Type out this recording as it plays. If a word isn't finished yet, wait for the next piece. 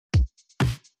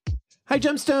Hi,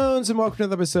 Gemstones, and welcome to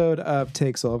another episode of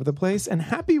Takes All Over the Place. And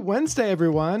happy Wednesday,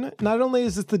 everyone. Not only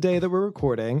is this the day that we're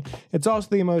recording, it's also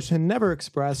the emotion never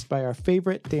expressed by our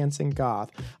favorite dancing goth.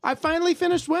 I finally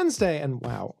finished Wednesday, and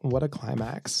wow, what a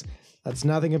climax. That's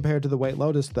nothing compared to The White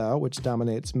Lotus, though, which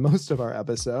dominates most of our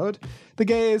episode. The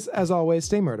gays, as always,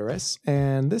 stay murderous,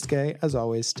 and this gay, as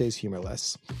always, stays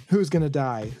humorless. Who's gonna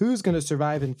die? Who's gonna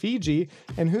survive in Fiji?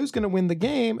 And who's gonna win the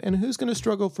game? And who's gonna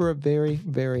struggle for a very,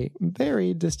 very,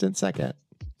 very distant second?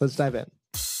 Let's dive in.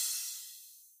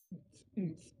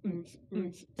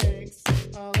 Takes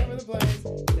all over the place.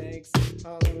 Takes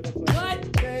all over the place.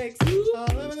 What? Takes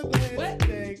all over the place. What?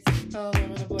 Takes all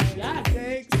over the place. Yes.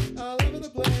 Takes all over the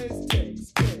place.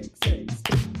 Takes all over the place.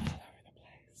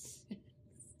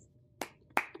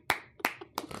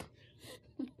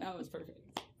 That was perfect.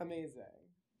 Amazing.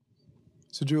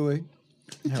 So, Julie,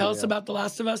 Tell us about The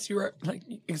Last of Us. You were like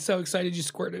so excited you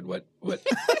squirted. What? What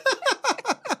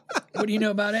do you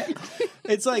know about it?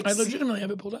 It's like I legitimately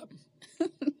have it pulled up.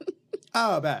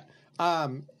 Oh, I bet.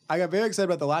 I got very excited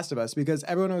about The Last of Us because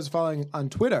everyone was following on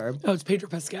Twitter, Oh, it's Pedro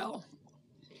Pascal.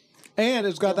 and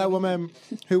it's got that woman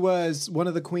who was one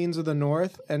of the queens of the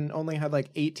North and only had like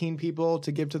 18 people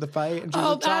to give to the fight. And she was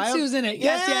Oh, a that's child. who's in it.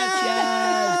 Yes.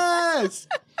 Yes!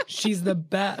 She's the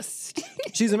best.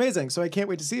 She's amazing. So I can't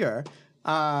wait to see her.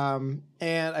 And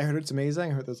I heard it's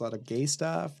amazing. I heard there's a lot of gay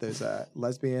stuff. There's a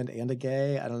lesbian and a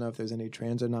gay. I don't know if there's any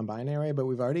trans or non-binary, but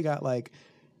we've already got like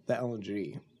the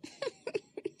LNG.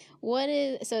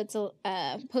 So it's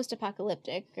a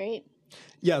post-apocalyptic, right?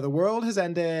 Yeah, the world has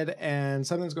ended and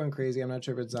something's going crazy. I'm not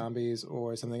sure if it's zombies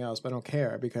or something else, but I don't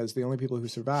care because the only people who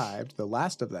survived, the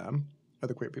last of them, are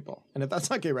the queer people. And if that's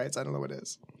not gay rights, I don't know what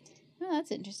is. Oh,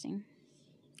 that's interesting.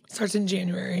 Starts in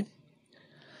January.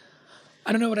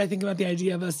 I don't know what I think about the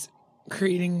idea of us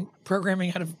creating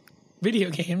programming out of video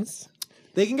games.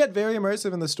 They can get very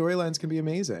immersive and the storylines can be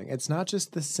amazing. It's not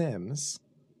just The Sims.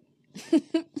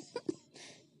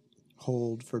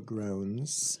 Hold for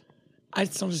groans. I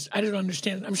don't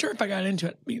understand it. I'm sure if I got into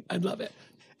it, I'd love it.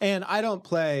 And I don't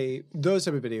play those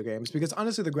type of video games because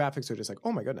honestly, the graphics are just like,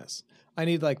 oh my goodness. I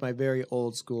need like my very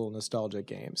old school nostalgic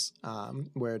games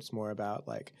where it's more about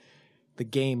like the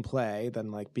gameplay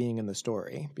than like being in the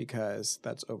story because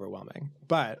that's overwhelming.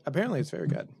 But apparently it's very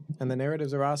good. And the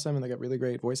narratives are awesome and they got really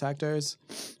great voice actors.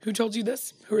 Who told you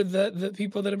this? Who are the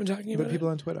people that have been talking about But people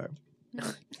it? on Twitter.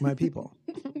 My people.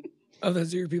 Oh,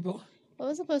 those are your people? What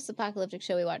was the post-apocalyptic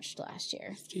show we watched last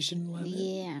year? Station 11.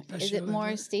 Yeah. Best Is show it more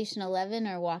ever. Station 11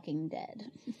 or Walking Dead?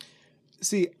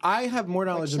 See, I have more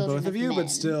knowledge than Children both of of you, Men.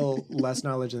 but still less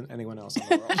knowledge than anyone else in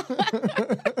the world.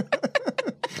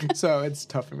 So it's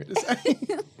tough for me to say. I'm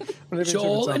not even sure if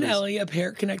Joel it's and zombies. Ellie, a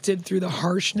pair connected through the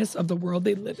harshness of the world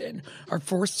they live in, are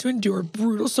forced to endure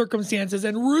brutal circumstances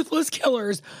and ruthless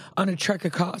killers on a trek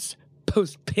across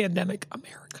post-pandemic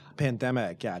America.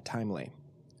 Pandemic, yeah, timely.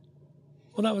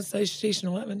 Well, that was Station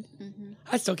 11. Mm-hmm.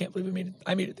 I still can't believe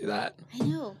I made it through that. I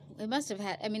know. It must have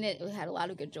had, it had a lot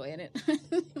of good joy in it.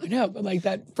 I know, but like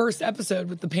that first episode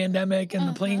with the pandemic and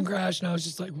the plane crash, and I was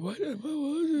just like, what am I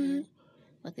watching?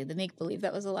 Luckily, the make-believe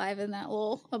that was alive in that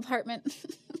little apartment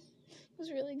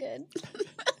was really good.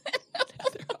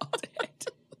 They're all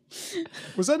dead.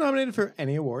 Was that nominated for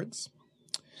any awards?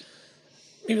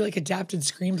 Maybe like adapted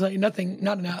screenplay,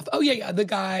 not enough. Oh yeah, the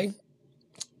guy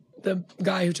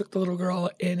who took the little girl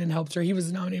in and helped her, he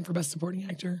was nominated for Best Supporting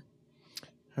Actor.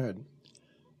 Heard.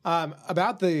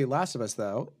 About The Last of Us,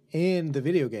 though, in the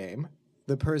video game,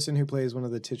 the person who plays one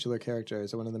of the titular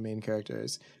characters or one of the main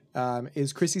characters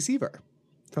is Chrissy Seaver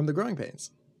from The Growing Pains.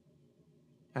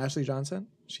 Ashley Johnson,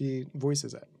 she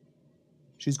voices it.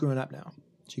 She's grown up now.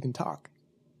 She can talk.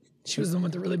 She was the one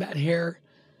with the really bad hair.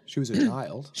 She was a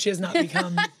child. She's not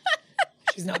become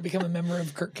a member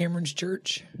of Kirk Cameron's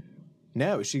church.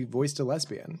 No, she voiced a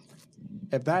lesbian.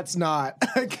 If that's not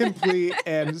a complete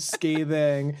and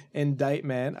scathing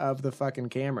indictment of the fucking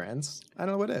Camerons, I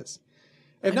don't know what is.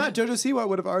 If not, JoJo Siwa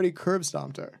would have already curb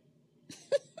stomped her.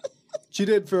 She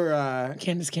did for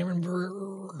Candace Cameron.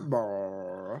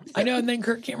 I know, and then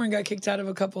Kirk Cameron got kicked out of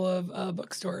a couple of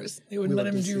bookstores. They wouldn't let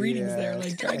him do readings there,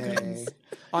 like drag queens.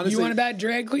 Honestly, You want to ban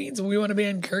drag queens? We want to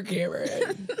ban Kirk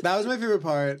Cameron. that was my favorite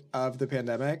part of the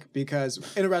pandemic because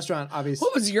in a restaurant, obviously.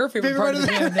 What was your favorite part of the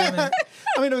pandemic?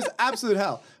 I mean, it was absolute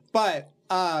hell. But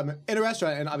in a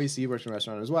restaurant, and obviously you worked in a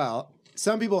restaurant as well,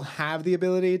 some people have the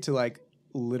ability to like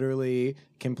literally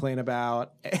complain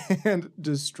about and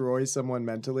destroy someone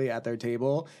mentally at their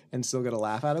table and still get a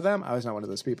laugh out of them. I was not one of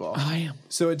those people. I am.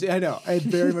 So I know, I had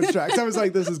very much tracks. I was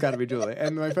like, this has got to be Julie.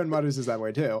 And my friend Modus is that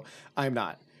way too. I'm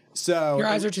not. So Your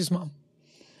eyes are too small.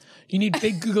 You need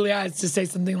big googly eyes to say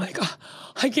something like, oh,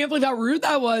 I can't believe how rude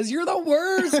that was. You're the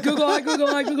worst. Google eye, Google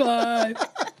eye, Google eye.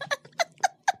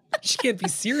 She can't be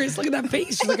serious. Look at that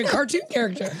face. She's like a cartoon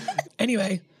character.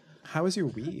 Anyway. How was your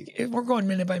week? We're going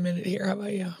minute by minute here. How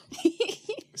about you?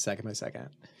 Second by second.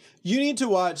 You need to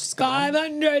watch Scum.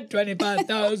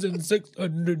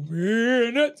 525,600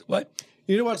 minutes. What?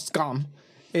 You need to watch Scum.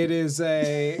 It is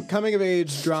a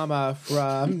coming-of-age drama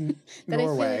from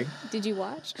Norway. Did you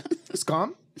watch?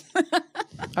 Scum?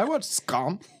 I watched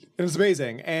Scum. It was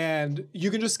amazing. And you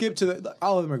can just skip to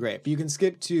all of them are great, but you can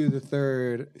skip to the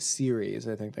third series,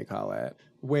 I think they call it,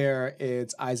 where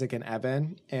it's Isaac and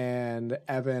Evan. And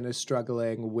Evan is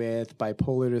struggling with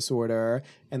bipolar disorder,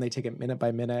 and they take it minute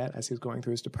by minute as he's going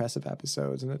through his depressive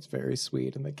episodes. And it's very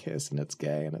sweet, and they kiss, and it's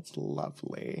gay, and it's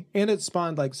lovely. And it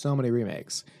spawned like so many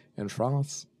remakes in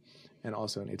France, and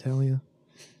also in Italy,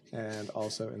 and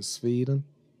also in Sweden.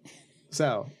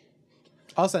 So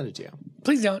I'll send it to you.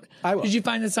 Please don't. I will. Did you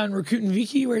find this on Rakuten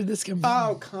Viki? Where did this come from?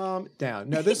 Oh, calm down.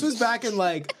 No, this was back in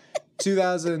like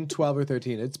 2012 or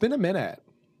 13. It's been a minute.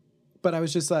 But I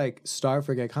was just like starved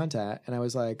for gay content. And I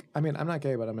was like, I mean, I'm not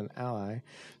gay, but I'm an ally.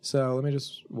 So let me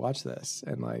just watch this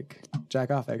and like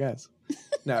jack off, I guess.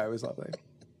 No, it was lovely.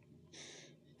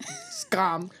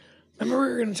 Scum. Remember we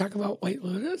were going to talk about White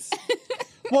Lotus?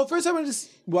 Well, first I want to just,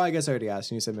 well, I guess I already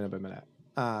asked and you said minute by minute.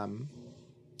 And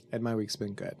my week's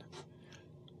been good.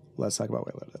 Let's talk about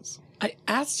White Lotus. I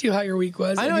asked you how your week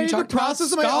was. I know, and I you need to talked about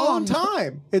process my own Scum.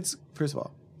 time. It's, first of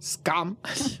all, Scum.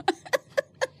 This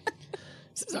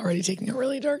is already taking a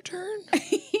really dark turn.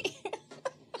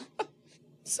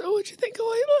 So what'd you think of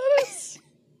White Lotus?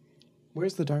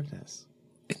 Where's the darkness?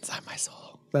 Inside my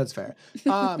soul. That's fair.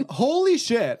 Holy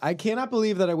shit. I cannot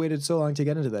believe that I waited so long to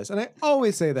get into this. And I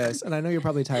always say this, and I know you're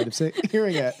probably tired of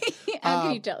hearing it. How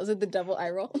can you tell? Is it the double eye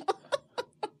roll?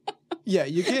 Yeah,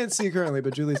 you can't see currently,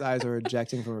 but Julie's eyes are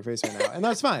ejecting from her face right now. And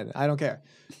that's fine. I don't care.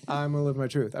 I'm going to live my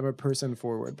truth. I'm a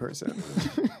person-forward person.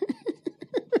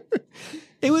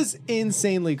 It was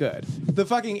insanely good. The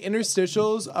fucking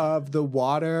interstitials of the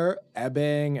water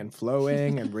ebbing and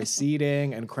flowing and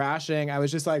receding and crashing. I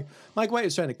was just like, Mike White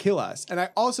is trying to kill us. And I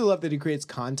also love that he creates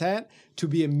content to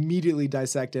be immediately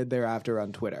dissected thereafter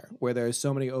on Twitter, where there's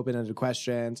so many open-ended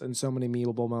questions and so many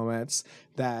memeable moments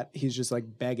that he's just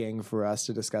like begging for us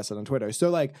to discuss it on Twitter. So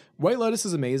like White Lotus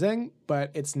is amazing, but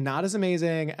it's not as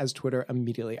amazing as Twitter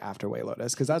immediately after White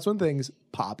Lotus, because that's when things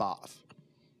pop off.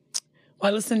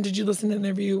 Well, did you listen to the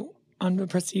interview on the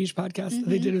Prestige podcast that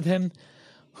they did with him?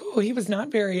 Oh, he was not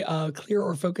very clear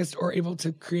or focused or able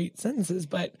to create sentences,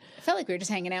 but I felt like we were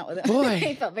just hanging out with him. Boy.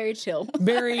 He felt very chill.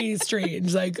 very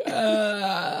strange. Like,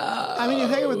 I mean, you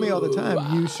hang with me all the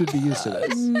time. You should be used to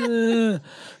this.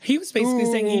 he was basically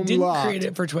saying he didn't Locked. create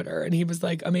it for Twitter, and he was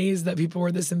like amazed that people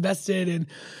were this invested in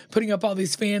putting up all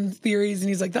these fan theories. And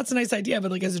he's like, "That's a nice idea,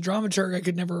 but like as a dramaturg, I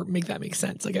could never make that make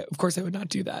sense. Like, of course, I would not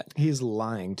do that." He's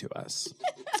lying to us.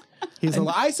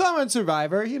 I saw him on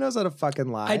Survivor. He knows how to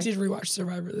fucking lie. I did rewatch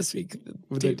Survivor this week.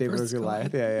 With the David versus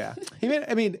Goliath. Yeah.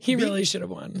 He really should have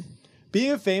won.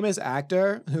 Being a famous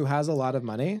actor who has a lot of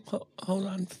money. Hold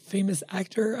on, famous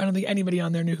actor? I don't think anybody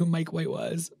on there knew who Mike White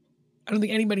was. I don't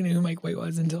think anybody knew who Mike White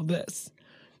was until this.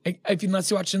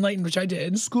 Unless you watched Enlightened, which I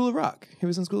did. School of Rock. He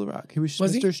was in School of Rock. He was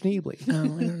Was Mr. Schneebly. Oh, I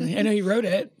don't know. I know he wrote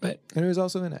it, but And he was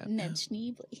also in it. Ned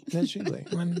Schneebly. Ned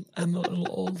Schneebly. I'm a little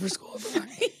old for School of Rock.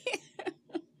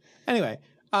 Anyway,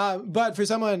 but for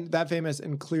someone that famous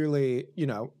and clearly,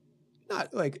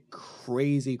 not like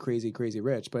crazy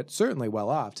rich, but certainly well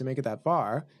off to make it that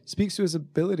far, speaks to his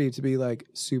ability to be like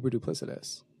super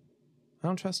duplicitous. I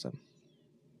don't trust him.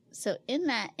 So in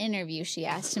that interview, she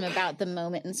asked him about the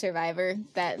moment in Survivor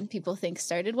that people think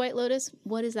started White Lotus.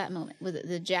 What is that moment? Was it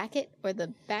the jacket or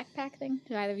the backpack thing?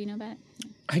 Do either of you know about it?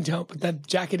 I don't, but that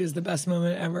jacket is the best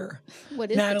moment ever.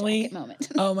 What is Natalie, the jacket moment?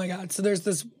 Oh my God. So there's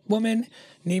this woman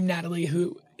named Natalie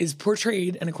who is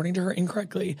portrayed, and according to her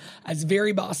incorrectly, as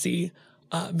very bossy,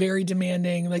 very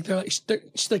demanding. Like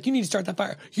she's like, you need to start that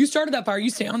fire. You started that fire.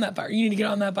 You stay on that fire. You need to get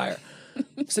on that fire.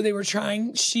 So they were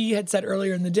trying. She had said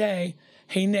earlier in the day,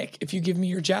 "Hey Nick, if you give me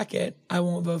your jacket, I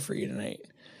won't vote for you tonight."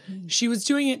 She was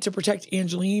doing it to protect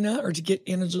Angelina or to get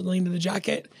Angelina the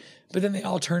jacket, but then they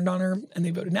all turned on her and they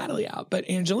voted Natalie out. But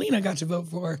Angelina got to vote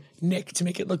for Nick to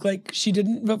make it look like she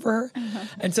didn't vote for her.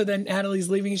 And so then Natalie's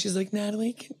leaving and she's like,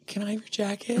 "Natalie, can I have your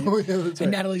jacket?" Oh, yeah, that's right.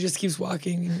 And Natalie just keeps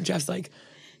walking and Jeff's like,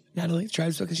 Natalie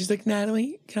tries to, and she's like,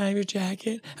 "Natalie, can I have your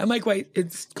jacket?" And Mike White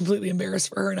is completely embarrassed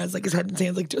for her and has like his head in his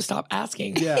hands, like, just stop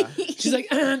asking. Yeah. She's like,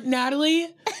 "Natalie,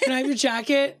 can I have your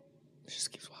jacket?" She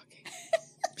just keeps walking.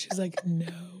 She's like, "No."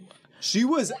 She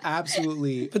was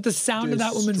absolutely. But the sound of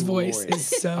that woman's voice is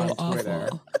so on Twitter.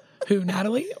 awful. Who,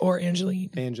 Natalie or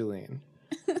Angeline? Angeline.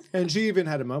 And she even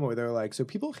had a moment where they were like, so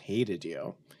people hated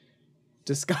you.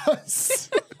 Discuss.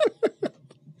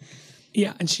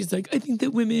 Yeah, and she's like, I think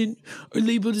that women are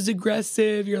labeled as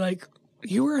aggressive. You're like,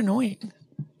 you were annoying.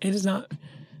 It is not.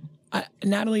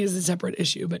 Natalie is a separate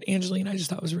issue, but Angeline I just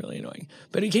thought was really annoying.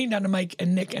 But it came down to Mike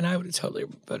and Nick, and I would have totally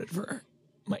voted for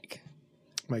Mike.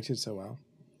 Mike did so well.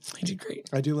 He did great.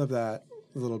 I do love that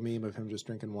little meme of him just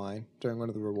drinking wine during one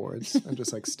of the rewards and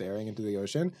just like staring into the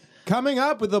ocean. Coming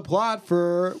up with the plot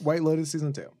for White Lotus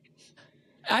season 2.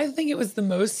 I think it was the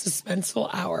most suspenseful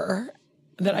hour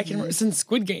that I can remember since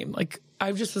Squid Game. Like,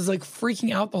 I just was like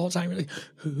freaking out the whole time. You're like,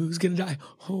 who's gonna die?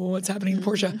 Oh, what's happening to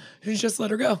Portia? Just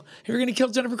let her go. If you're gonna kill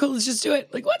Jennifer Coolidge, just do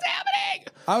it. Like, what's happening?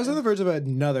 I was on the verge of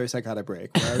another psychotic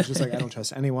break where I was just like, I don't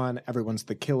trust anyone. Everyone's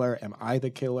the killer. Am I the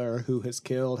killer? Who has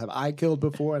killed? Have I killed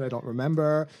before and I don't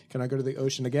remember? Can I go to the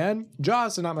ocean again?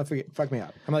 Jaws did not fuck me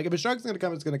up. I'm like, if a shark's gonna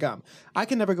come, it's gonna come. I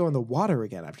can never go in the water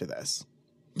again after this.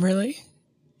 Really?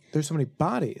 There's so many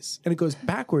bodies. And it goes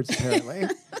backwards, apparently.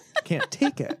 Can't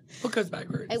take it. What goes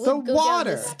backwards? I wouldn't go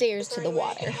water. down the stairs to the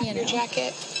water. You know.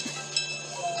 Jacket.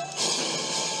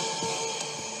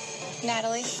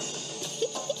 Natalie.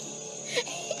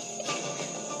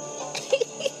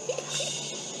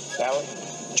 Natalie,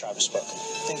 Travis spoken.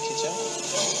 Thank you, Joe.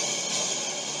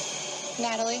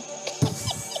 Natalie.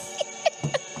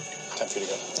 Time for you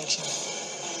to go. Thank you.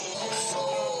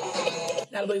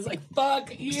 Natalie's like,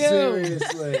 fuck you.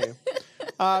 Seriously.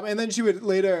 And then she would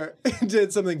later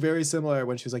did something very similar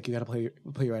when she was like, you got to play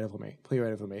your idol for me. Play your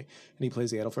idol for me. And he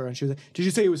plays the idol for her. And she was like, did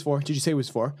you say it was 4? Did you say it was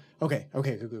 4? Okay.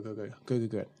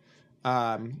 Good.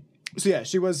 So yeah,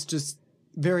 she was just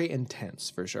very intense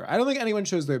for sure. I don't think anyone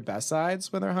shows their best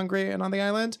sides when they're hungry and on the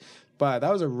island, but that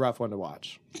was a rough one to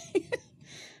watch.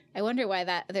 I wonder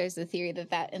why there's a theory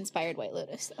that inspired White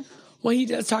Lotus, though. Well, he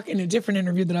does talk in a different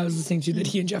interview that I was listening to that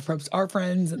he and Jeff Probst are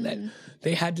friends and that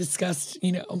they had discussed,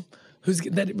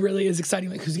 that it really is exciting,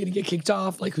 like who's going to get kicked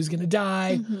off, like who's going to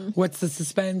die, what's the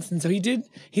suspense. And so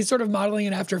he's sort of modeling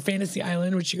it after Fantasy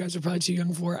Island, which you guys are probably too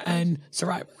young for, and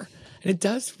Survivor. And it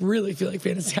does really feel like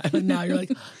Fantasy Island now. You're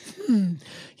like,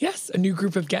 yes, a new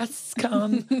group of guests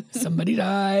come, somebody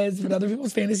dies, but other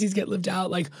people's fantasies get lived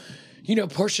out. Like,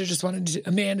 Portia just wanted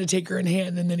a man to take her in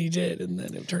hand, and then he did, and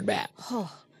then it turned bad.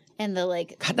 Oh, and the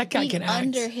God, that guy can act.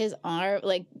 under his arm,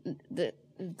 like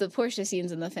the Portia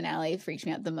scenes in the finale freaked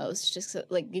me out the most. Just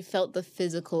like you felt the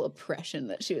physical oppression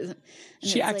that she was.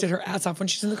 She acted her ass off when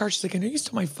she's in the car. She's like, I know you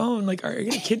stole my phone. Like, are you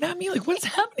going to kidnap me? Like, what's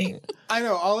happening? I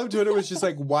know. All of Twitter was just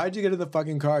like, why'd you get in the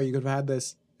fucking car? You could have had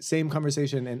this same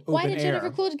conversation in open air. Why did Jennifer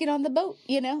Coolidge get on the boat?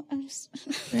 I don't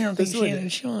think she had a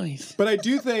choice. But I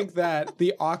do think that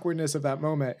the awkwardness of that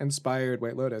moment inspired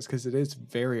White Lotus because it is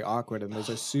very awkward and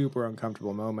those are super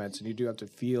uncomfortable moments and you do have to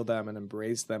feel them and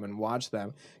embrace them and watch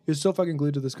them. You're still fucking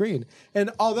glued to the screen.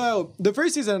 And although the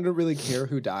first season I didn't really care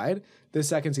who died, the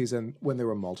second season when there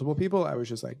were multiple people, I was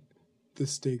just like, the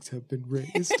stakes have been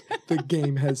raised. The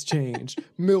game has changed.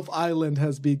 MILF Island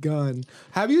has begun.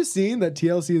 Have you seen that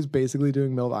TLC is basically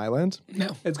doing MILF Island?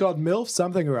 No. It's called MILF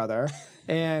something or other.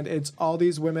 And it's all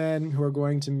these women who are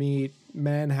going to meet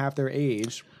men half their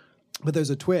age. But there's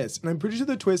a twist. And I'm pretty sure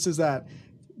the twist is that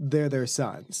they're their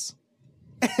sons.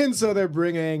 And so they're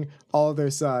bringing all of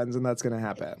their sons, and that's going to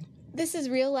happen. This is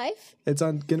real life? It's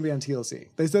going to be on TLC.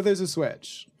 They said there's a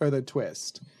switch, or the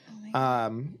twist. Oh my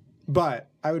God. But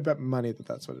I would bet money that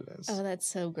that's what it is. Oh, that's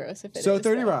so gross. If it So is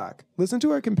 30 that. Rock. Listen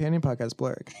to our companion podcast,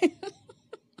 Blurg.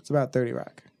 It's about 30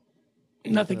 Rock.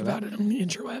 Nothing about it on the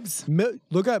interwebs.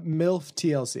 Look up MILF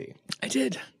TLC. I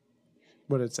did.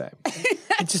 What did it say?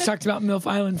 It just talked about MILF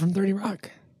Island from 30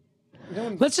 Rock.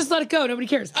 Let's just let it go. Nobody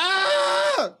cares.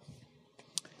 Ah!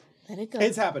 Let it go.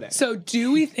 It's happening. So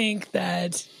do we think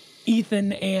that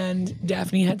Ethan and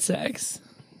Daphne had sex?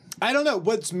 I don't know.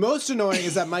 What's most annoying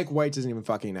is that Mike White doesn't even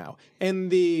fucking know. In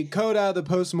the coda, the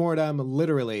post-mortem,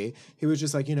 literally, he was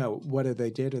just like, whether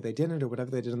they did or they didn't or whatever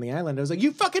they did on the island. I was like,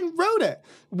 you fucking wrote it.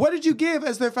 What did you give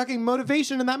as their fucking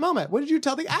motivation in that moment? What did you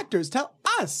tell the actors? Tell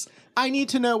us. I need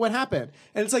to know what happened.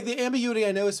 And it's like the ambiguity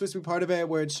I know is supposed to be part of it,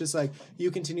 where it's just like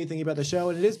you continue thinking about the show,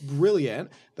 and it is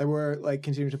brilliant that we're like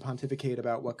continuing to pontificate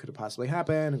about what could have possibly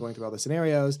happened and going through all the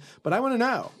scenarios. But I want to know.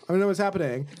 I want to know what's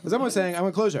happening. As I was saying, I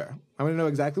want closure. I want to know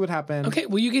exactly what happened. Okay,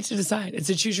 well, you get to decide. It's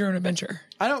a choose your own adventure.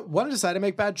 I don't want to decide to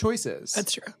make bad choices.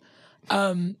 That's true.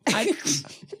 I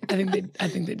think they did it. I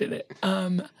think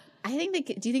they.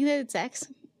 Do you think they had sex?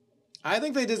 I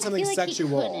think they did something I feel like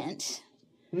sexual. He couldn't.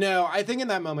 No, I think in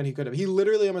that moment he could have. He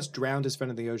literally almost drowned his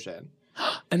friend in the ocean.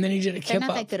 And then he did a kip not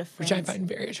up, that good of which I friends. find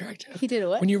very attractive. He did a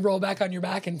what? When you roll back on your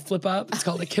back and flip up, it's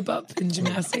called a kip up in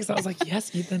gymnastics. I was like,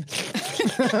 yes, Ethan.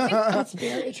 That's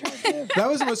very attractive. That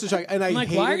was the most attractive. And I'm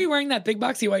like, why are you wearing that big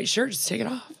boxy white shirt? Just take it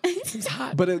off. It's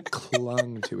hot. But it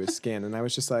clung to his skin, and I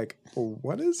was just like,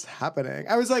 what is happening?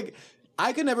 I was like,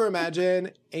 I could never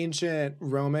imagine ancient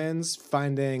Romans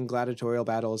finding gladiatorial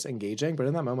battles engaging, but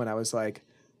in that moment I was like,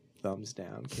 thumbs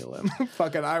down, kill him.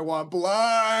 Fucking I want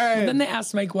blood. Then they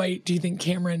asked Mike White, do you think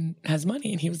Cameron has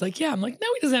money? And he was like, yeah. I'm like, no,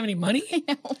 he doesn't have any money.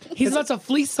 He's about to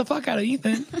fleece the fuck out of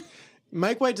Ethan.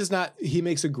 Mike White does not, he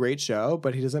makes a great show,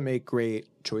 but he doesn't make great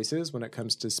choices when it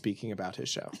comes to speaking about his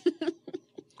show.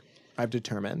 I've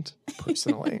determined,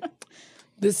 personally.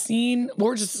 The scene,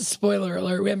 or just a spoiler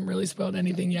alert, we haven't really spoiled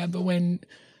anything yet, but when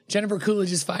Jennifer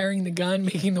Coolidge is firing the gun,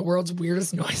 making the world's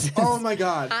weirdest noises. Oh my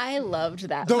God. I loved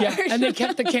that Yeah, part. and they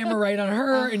kept the camera right on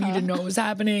her, and you didn't know what was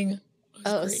happening.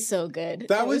 Oh, so good.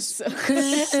 That was so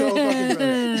fucking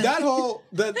brilliant. That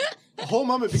whole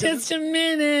moment, because Just a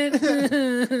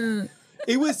minute.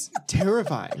 it was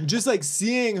terrifying. Just like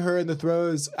seeing her in the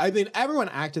throes. I mean, everyone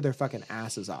acted their fucking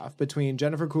asses off between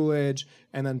Jennifer Coolidge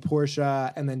and then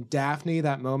Portia and then Daphne.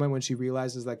 That moment when she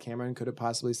realizes that Cameron could have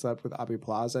possibly slept with Aubrey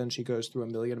Plaza and she goes through a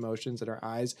million emotions in her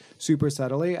eyes super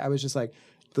subtly. I was just like,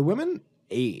 the women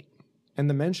ate and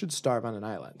the men should starve on an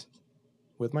island.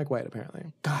 With Mike White, apparently.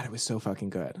 God, it was so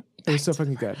fucking good. It was so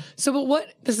fucking good. So, but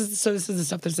what? This is the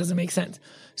stuff that doesn't make sense.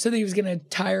 So that he was gonna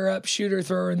tie her up, shoot her,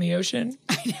 throw her in the ocean.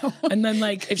 I know. And then,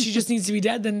 like, if she just needs to be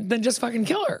dead, then just fucking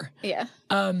kill her. Yeah.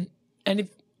 And if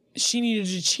she needed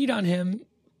to cheat on him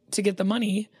to get the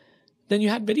money, then you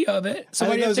had video of it. So I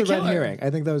why think do you that have was to a kill red her? herring. I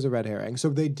think that was a red herring. So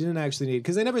they didn't actually need,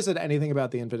 because they never said anything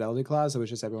about the infidelity clause. It was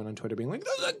just everyone on Twitter being like,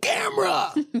 there's a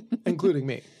camera, including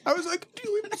me. I was like, do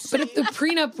you even see But if the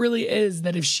prenup really is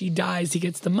that if she dies, he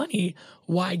gets the money,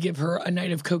 why give her a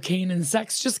night of cocaine and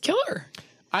sex? Just kill her.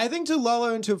 I think to lull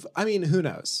her into, I mean, who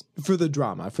knows? For the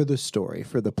drama, for the story,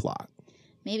 for the plot.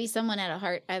 Maybe someone had a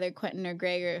heart, either Quentin or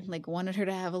Gregor, like wanted her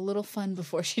to have a little fun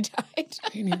before she died. I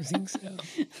didn't even think so.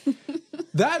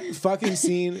 That fucking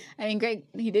scene, I mean, Greg,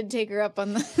 he did take her up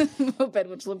on the moped,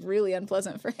 which looked really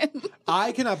unpleasant for him.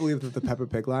 I cannot believe that the Peppa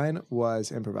Pig line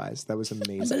was improvised. That was I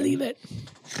amazing. believe it.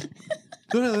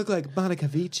 Don't I look like Monica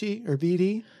Vici or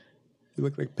Vitti? You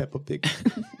look like Peppa Pig.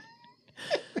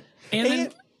 And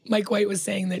then Mike White was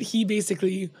saying that he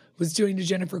basically was doing to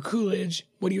Jennifer Coolidge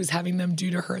what he was having them do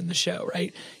to her in the show,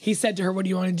 right? He said to her, what do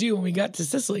you want to do? When we got to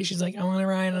Sicily, she's like, I want to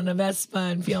ride on a Vespa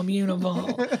and feel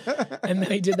beautiful. And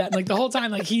then he did that. Like the whole time,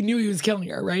 like he knew he was killing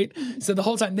her, right? So the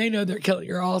whole time they know they're killing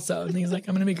her also. And he's like,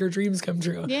 I'm going to make her dreams come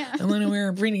true. Yeah. I want to wear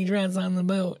a pretty dress on the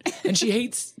boat. And she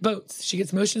hates boats. She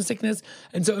gets motion sickness.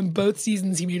 And so in both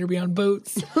seasons, he made her be on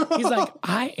boats. He's like,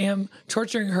 I am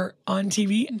torturing her on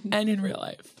TV and in real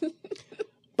life.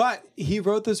 But he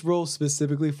wrote this role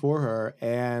specifically for her,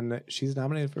 and she's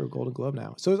nominated for a Golden Globe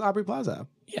now. So is Aubrey Plaza.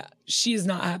 Yeah, she is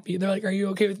not happy. They're like, are you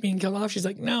okay with being killed off? She's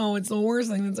like, no, it's the worst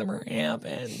thing that's ever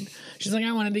happened. She's like,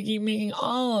 I wanted to keep making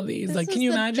all of these. This like, was can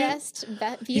you the imagine? Best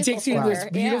He takes you to those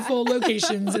beautiful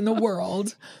locations in the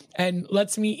world and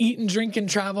lets me eat and drink and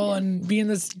travel and be in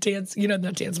this dance,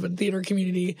 not dance, but theater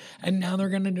community. And now they're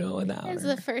going to do it without It's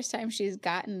her. the first time she's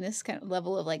gotten this kind of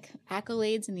level of like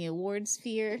accolades in the award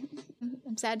sphere.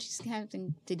 I'm sad she's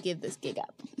having to give this gig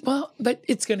up. Well, but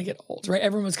it's going to get old, right?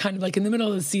 Everyone was kind of like in the middle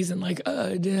of the season, like,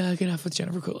 get off with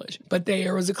Jennifer Coolidge. But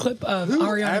there was a clip of Who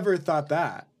Ariana ever thought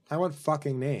that? I want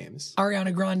fucking names.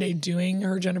 Ariana Grande doing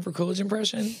her Jennifer Coolidge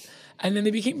impression, and then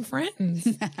they became friends.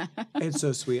 It's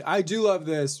so sweet. I do love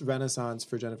this renaissance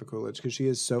for Jennifer Coolidge because she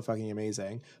is so fucking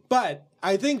amazing. But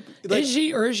I think, like,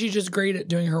 Is she just great at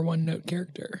doing her one-note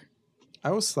character?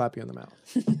 I will slap you in the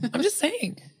mouth. I'm just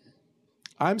saying.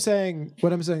 What I'm saying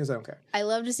is I don't care. I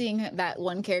loved seeing that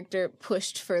one character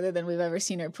pushed further than we've ever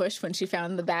seen her pushed when she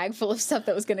found the bag full of stuff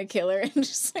that was going to kill her and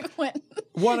just like went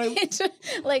into,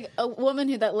 like a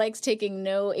woman that likes taking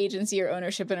no agency or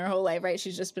ownership in her whole life, right?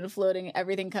 She's just been floating.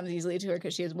 Everything comes easily to her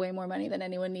because she has way more money than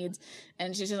anyone needs.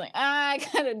 And she's just like, I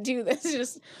got to do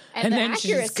this. And the then she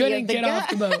just accuracy couldn't of the get off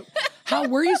the boat. How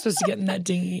were you supposed to get in that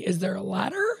dinghy? Is there a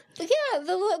ladder? Yeah,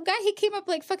 the little guy, he came up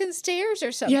like fucking stairs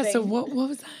or something. Yeah, so what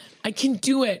was that? I can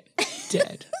do it.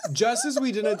 Dead. Just as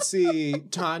we didn't see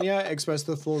Tanya express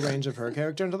the full range of her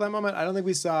character until that moment, I don't think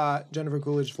we saw Jennifer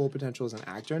Coolidge's full potential as an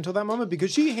actor until that moment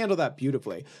because she handled that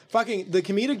beautifully. Fucking the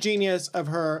comedic genius of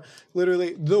her,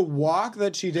 literally the walk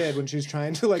that she did when she's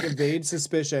trying to like evade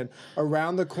suspicion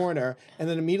around the corner and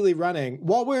then immediately running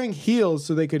while wearing heels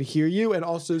so they could hear you and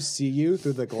also see you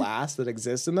through the glass that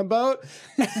exists in the boat.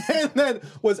 And then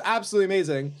was absolutely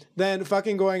amazing. Then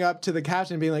fucking going up to the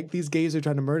captain and being like, these gays are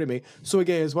trying to murder me. Soy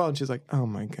gay as well. And she's like, oh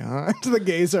my God, the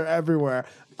gays are everywhere.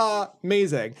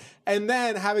 Amazing. And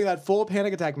then having that full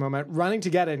panic attack moment, running to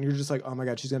get it, and you're just like, oh my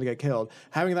God, she's going to get killed.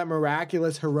 Having that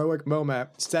miraculous, heroic moment,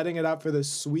 setting it up for the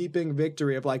sweeping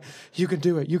victory of like, you can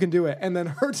do it, you can do it. And then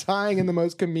her dying in the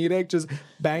most comedic, just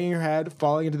banging her head,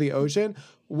 falling into the ocean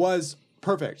was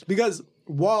perfect. Because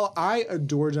while I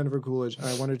adore Jennifer Coolidge and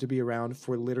I want her to be around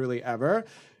for literally ever,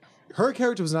 her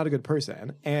character was not a good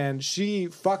person, and she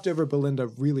fucked over Belinda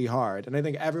really hard. And I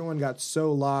think everyone got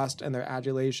so lost in their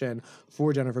adulation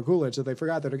for Jennifer Coolidge that they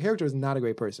forgot that her character was not a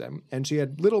great person. And she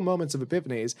had little moments of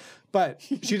epiphanies, but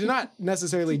she did not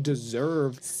necessarily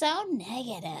deserve... So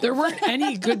negative. There weren't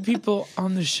any good people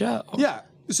on the show. Yeah.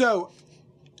 So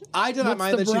I did not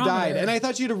mind that she died. And I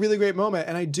thought she had a really great moment.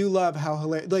 And I do love how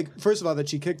hilarious... Like, first of all, that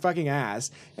she kicked fucking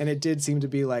ass. And it did seem to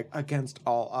be, like, against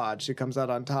all odds. She comes out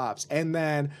on tops. And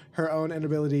then her own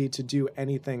inability to do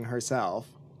anything herself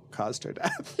caused her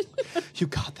death. You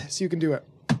got this. You can do it.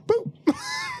 Boom.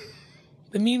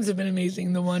 The memes have been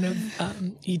amazing. The one of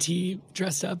E.T.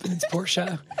 dressed up in its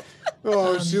Porsche.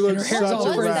 Oh, she looks her hair's such all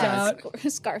a ripped rat.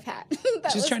 out. Scarf hat.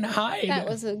 She's trying to hide. That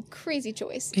was a crazy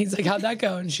choice. He's like, how'd that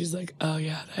go? And she's like, oh,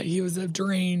 yeah, he was a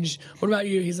deranged. What about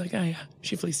you? He's like, oh, yeah,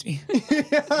 she fleeced me.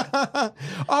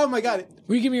 Oh, my God.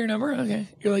 Will you give me your number? Okay.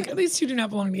 You're like, at least you do not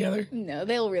belong together. No,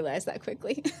 they'll realize that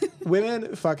quickly.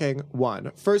 Women fucking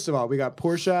won. First of all, we got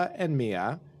Portia and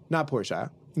Mia. Not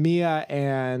Portia. Mia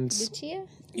and... Lucia?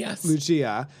 Yes.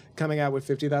 Lucia coming out with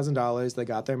 $50,000. They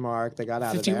got their mark. They got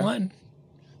out 51. of there.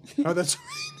 Oh, that's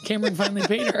right. Cameron finally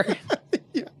paid her.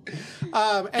 Yeah.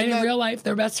 And in real life,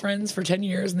 they're best friends for 10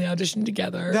 years and they auditioned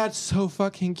together. That's so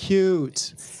fucking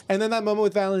cute. And then that moment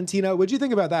with Valentina, what'd you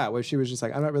think about that? Where she was just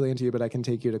like, I'm not really into you, but I can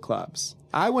take you to clubs.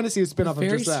 I want to see a spin-off of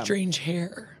just Very them. strange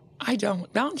hair. I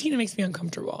don't. Valentina makes me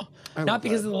uncomfortable. Not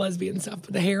because of the lesbian stuff,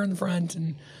 but the hair in the front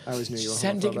and I always knew you were just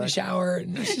hadn't taken a homophobic. shower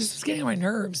and she's just getting on my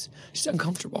nerves. She's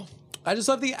uncomfortable. I just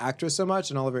love the actress so much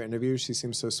in all of her interviews. She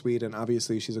seems so sweet, and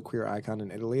obviously she's a queer icon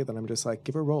in Italy. That I'm just like,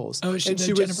 give her roles. Oh, is she And the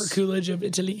she Jennifer was Coolidge of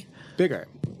Italy? bigger.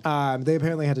 They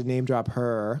apparently had to name drop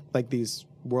her, like these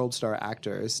world star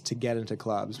actors, to get into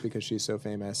clubs because she's so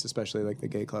famous, especially like the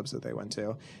gay clubs that they went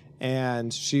to.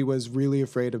 And she was really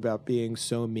afraid about being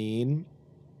so mean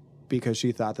because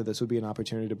she thought that this would be an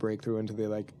opportunity to break through into the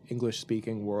like English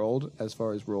speaking world as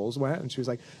far as roles went. And she was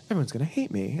like, everyone's going to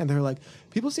hate me. And they're like,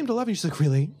 people seem to love me. She's like,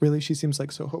 really? Really? She seems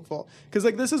like so hopeful. Because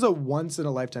like this is a once in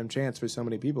a lifetime chance for so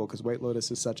many people because White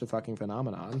Lotus is such a fucking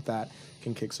phenomenon that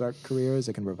can kickstart careers.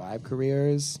 It can revive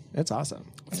careers. It's awesome.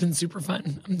 It's been super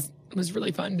fun. It was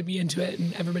really fun to be into it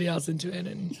and everybody else into it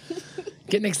and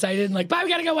getting excited and like, bye, we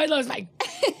got to go White Lotus, bye.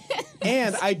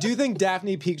 And I do think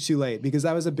Daphne peaked too late because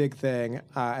that was a big thing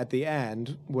at the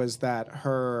end was that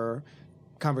her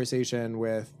conversation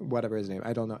with whatever his name,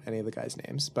 I don't know any of the guys'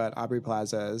 names, but Aubrey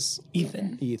Plaza's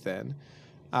Ethan.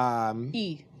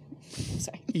 Sorry.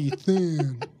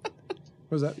 Ethan.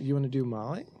 What was that? You want to do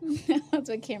Molly? That's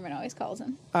what Cameron always calls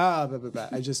him.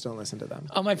 I just don't listen to them.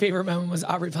 Oh, my favorite moment was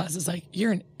Aubrey Plaza's like,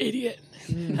 you're an idiot.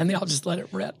 And they all just let it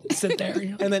rip, sit there. You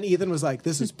know? And then Ethan was like,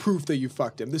 this is proof that you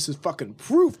fucked him. This is fucking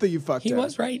proof that you fucked him. He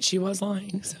was right. She was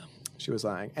lying. So She was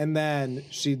lying. And then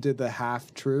she did the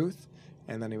half truth.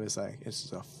 And then he was like, it's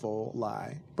just a full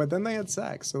lie. But then they had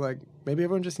sex. So, like, maybe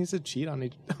everyone just needs to cheat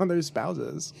on their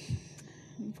spouses.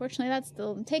 Unfortunately, that's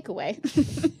the takeaway.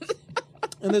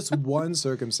 In this one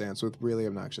circumstance with really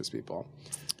obnoxious people.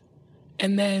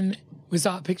 And then we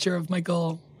saw a picture of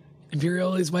Michael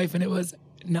Imperioli's wife, and it was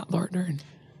not Laura Dern.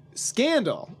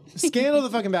 Scandal the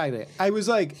fucking bag. I was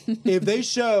like, if they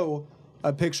show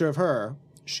a picture of her,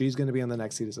 she's going to be on the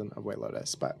next season of White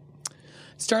Lotus. But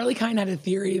Starlee Kine had a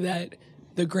theory that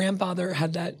the grandfather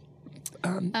had that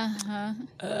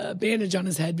bandage on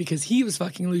his head because he was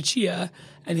fucking Lucia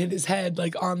and hit his head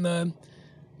like on the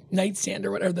nightstand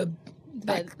or whatever, the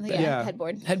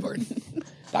headboard.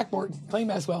 Backboard, playing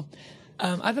basketball.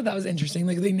 I thought that was interesting.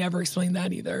 Like they never explained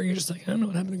that either. You're just like, I don't know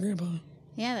what happened to Grandpa.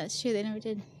 Yeah, that's true. They never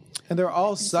did. And they're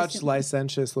all such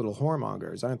licentious little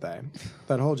whoremongers, aren't they?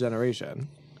 That whole generation.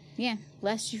 Yeah,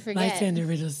 lest you forget. Lysander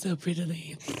riddles so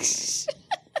prettily.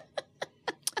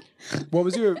 What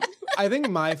was your... I think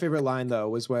my favorite line, though,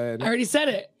 was when... I already said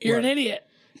it. You're an idiot.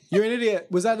 You're an idiot.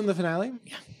 Was that in the finale?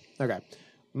 Yeah. Okay.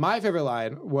 My favorite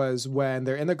line was when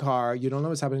they're in the car. You don't know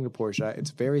what's happening to Portia.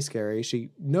 It's very scary. She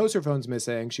knows her phone's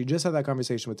missing. She just had that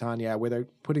conversation with Tanya where they're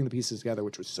putting the pieces together,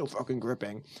 which was so fucking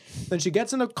gripping. Then she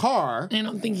gets in a car. I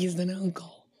don't think he's an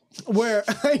uncle. Where,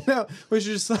 I know, where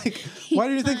she's just like, why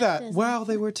did you think that? Well,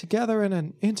 they were together in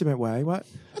an intimate way. What?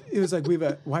 It was like,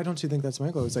 why don't you think that's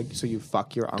Michael? It was like, so you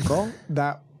fuck your uncle?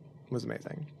 That was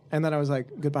amazing. And then I was like,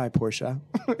 goodbye, Portia.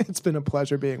 It's been a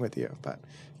pleasure being with you, but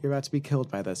you're about to be killed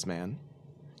by this man.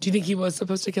 Do you think he was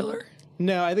supposed to kill her?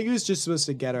 No, I think he was just supposed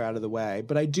to get her out of the way.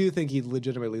 But I do think he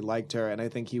legitimately liked her, and I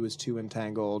think he was too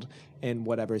entangled in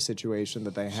whatever situation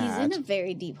that they had. He's in a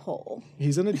very deep hole.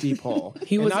 He's in a deep hole.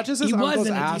 He was not just his he was uncle's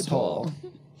in a deep asshole.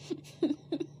 hole.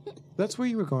 That's where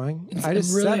you were going. It's I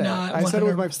just really said it. not I said it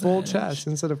with my full 100%. chest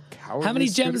instead of cowardly. How many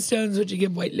stupid- gemstones would you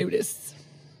give White Lotus?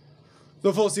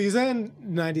 The full season,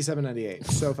 97, 98.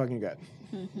 So fucking good.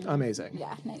 Amazing.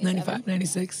 Yeah, 95,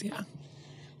 96, yeah.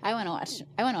 I want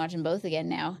to watch them both again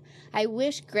now. I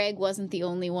wish Greg wasn't the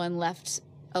only one left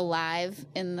alive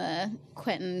in the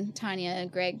Quentin, Tanya,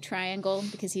 Greg triangle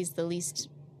because he's the least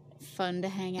fun to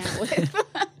hang out with.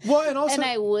 Well, and also, And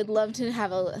I would love to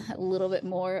have a little bit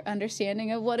more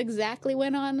understanding of what exactly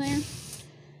went on there.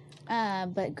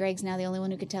 But Greg's now the only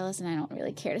one who could tell us, and I don't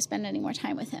really care to spend any more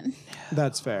time with him.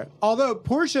 that's fair. Although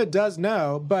Portia does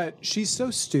know, but she's so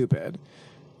stupid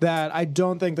that I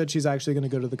don't think that she's actually going to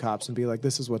go to the cops and be like,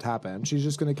 this is what happened. She's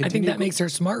just going to I continue. think that makes her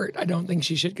smart. I don't think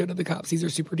she should go to the cops. These are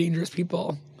super dangerous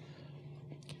people.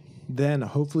 Then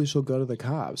hopefully she'll go to the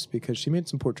cops because she made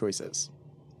some poor choices.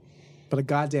 But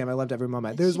goddamn, I loved every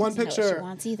moment. There's She one doesn't know what picture she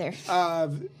wants either.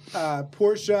 of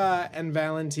Portia and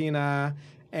Valentina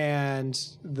and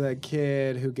the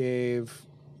kid who gave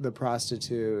the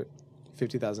prostitute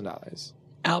 $50,000.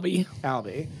 Albie.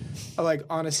 Albie, like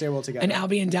on a stairwell together. And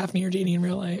Albie and Daphne are dating in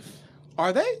real life.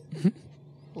 Are they?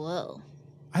 Whoa.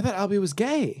 I thought Albie was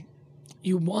gay.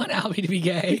 You want Albie to be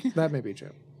gay. That may be true.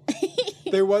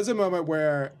 There was a moment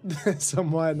where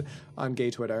someone on gay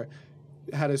Twitter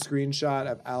had a screenshot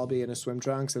of Albie in his swim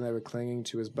trunks and they were clinging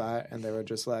to his butt and they were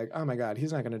just like, oh my God,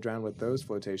 he's not going to drown with those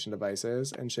flotation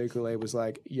devices. And Shea Coulee was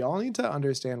like, y'all need to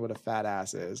understand what a fat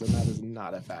ass is. And that is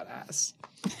not a fat ass.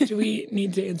 Do we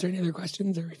need to answer any other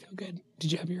questions or we feel good?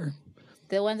 Did you have your...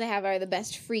 The ones I have are the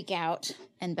best freak out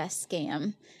and best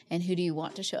scam. And who do you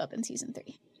want to show up in season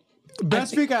 3?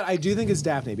 Best freak out, I do think is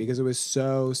Daphne because it was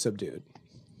so subdued.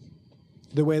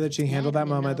 The way that she handled that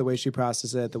moment, the way she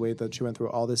processed it, the way that she went through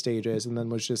all the stages, and then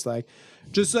was just like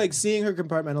seeing her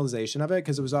compartmentalization of it,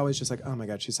 because it was always just like, oh my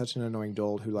God, she's such an annoying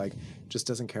dolt who like just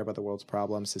doesn't care about the world's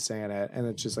problems to say in it, and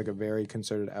it's just like a very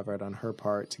concerted effort on her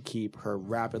part to keep her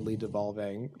rapidly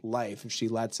devolving life, if she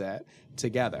lets it,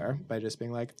 together by just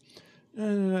being like,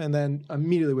 and then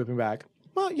immediately whipping back.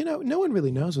 Well, you know, no one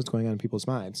really knows what's going on in people's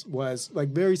minds. Was like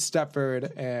very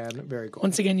Stepford and very cool.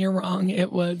 Once again, you're wrong.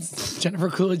 It was Jennifer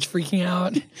Coolidge freaking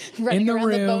out in the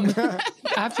room.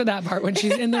 After that part, when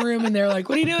she's in the room and they're like,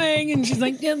 what are you doing? And she's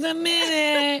like, just a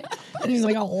minute. And she's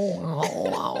like,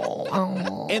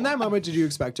 oh. In that moment, did you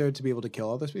expect her to be able to kill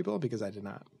all those people? Because I did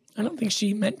not. I don't think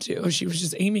she meant to. She was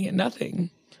just aiming at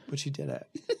nothing. But she did it.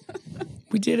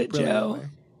 We did it, Joe. Brilliantly.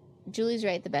 Julie's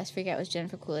right. The best freak out was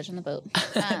Jennifer Coolidge on the boat.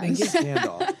 Thank you.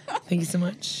 Scandal. Thank you so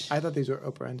much. I thought these were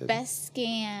Oprah ended. Best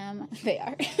scam. They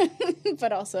are.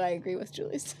 But also, I agree with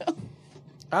Julie. So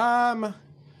I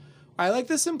like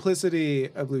the simplicity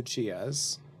of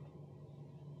Lucia's.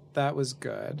 That was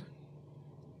good.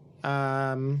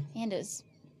 and it was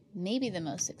maybe the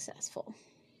most successful.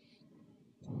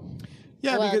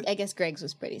 Yeah, well, because I guess Greg's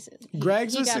was pretty.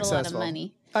 Greg's he was got successful. a lot of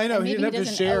money. I know, And he maybe didn't have to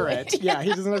doesn't share owe it. Yeah, he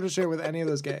doesn't have to share with any of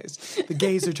those gays. The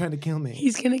gays are trying to kill me.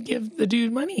 He's gonna give the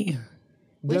dude money.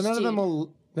 Which None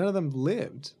dude? of them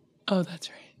lived. Oh, that's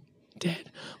right.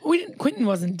 Dead. Well, we didn't. Quentin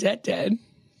wasn't dead.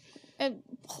 The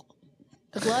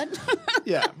blood.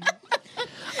 Yeah.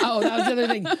 Oh, that was the other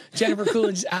thing. Jennifer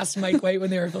Coolidge asked Mike White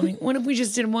when they were filming, what if we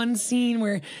just did one scene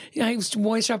where I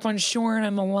wash up on shore and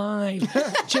I'm alive,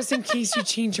 just in case you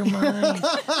change your mind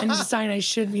and decide I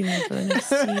should be there for the next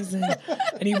season.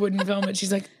 And he wouldn't film it.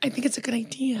 She's like, I think it's a good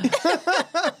idea.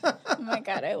 Oh my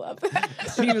God, I love that.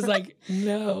 And he was like,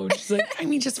 no. She's like, I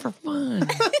mean, just for fun.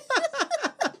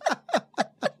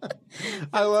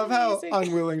 I love how amazing.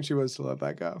 unwilling she was to let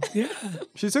that go. Yeah.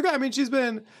 She's so good. I mean, she's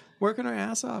been working her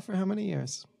ass off for how many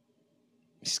years?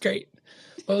 She's great.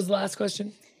 What was the last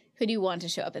question? Who do you want to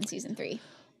show up in season 3?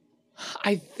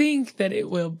 I think that it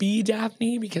will be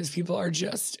Daphne because people are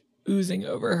just oozing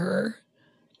over her.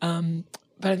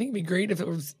 But I think it'd be great if it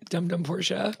was Dum Dum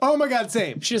Portia. Oh my God,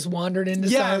 same. She just wandered into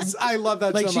Yes, some. I love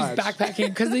that Like so she's much. backpacking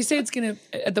because they say it's gonna.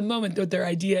 At the moment, what their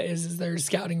idea is they're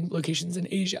scouting locations in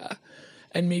Asia,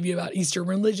 and maybe about Eastern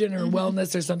religion or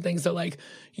wellness or something. So like,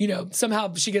 you know,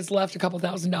 somehow she gets left a couple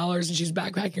 $1,000s and she's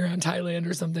backpacking around Thailand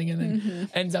or something, and then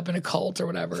ends up in a cult or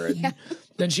whatever, and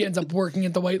then she ends up working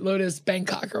at the White Lotus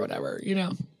Bangkok or whatever. You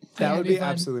know, That would be fun.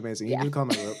 absolutely amazing. You need to call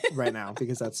me right now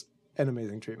because that's an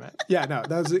amazing treatment. Yeah, no,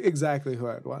 that was exactly who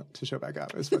I'd want to show back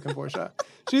up is fucking Portia.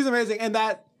 She's amazing. And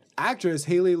that actress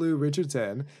Haley Lou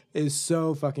Richardson is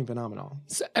so fucking phenomenal.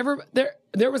 So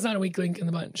there was not a weak link in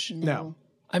the bunch. No.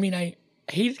 I mean, I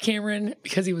hated Cameron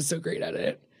because he was so great at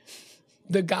it.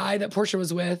 The guy that Portia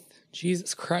was with,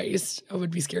 Jesus Christ, I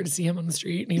would be scared to see him on the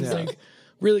street. And he was like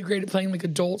really great at playing like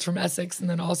adults from Essex, and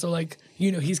then also like,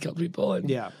 you know, he's killed people. And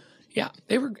yeah,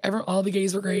 they were all the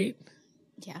gays were great.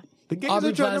 Yeah. The gays Aubrey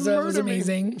are trying to Plaza murder was me.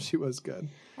 amazing. She was good.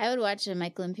 I would watch a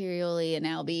Michael Imperioli and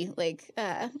Albie, like,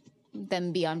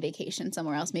 them be on vacation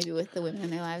somewhere else, maybe with the women in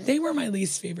their lives. They were my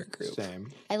least favorite group. Same.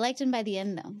 I liked him by the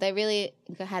end, though. They really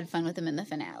had fun with him in the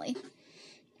finale.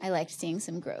 I liked seeing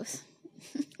some growth.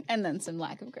 And then some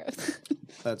lack of growth.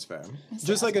 That's fair.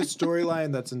 Just like a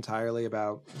storyline that's entirely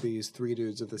about these three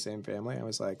dudes of the same family. I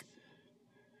was like,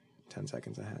 10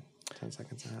 seconds ahead. 10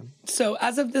 seconds ahead. So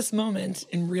as of this moment,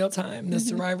 in real time, the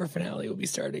Survivor finale will be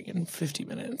starting in 50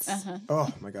 minutes.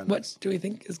 Oh my goodness. What do we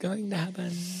think is going to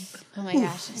happen? Oh my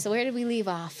gosh. So where did we leave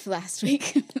off last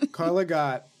week? Carla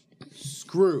got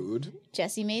screwed.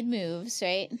 Jesse made moves,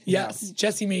 right? Yes,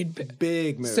 Jesse made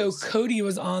Big moves. So Cody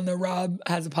was on the Rob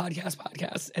Has a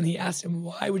podcast, and he asked him,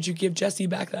 why would you give Jesse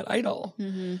back that idol?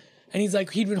 And he's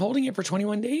like, he'd been holding it for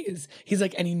 21 days. He's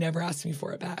like, and he never asked me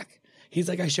for it back. He's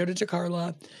like, I showed it to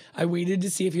Carla. I waited to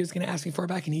see if he was going to ask me for it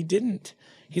back, and he didn't.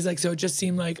 He's like, so it just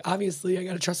seemed like, obviously, I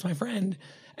got to trust my friend.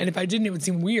 And if I didn't, it would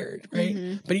seem weird,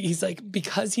 right? But he's like,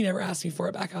 because he never asked me for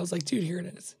it back, I was like, dude, here it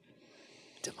is.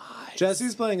 Demise.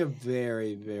 Jesse's playing a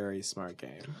very, very smart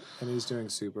game, and he's doing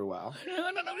super well. I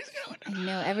don't know what he's going to do. I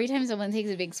know. Every time someone takes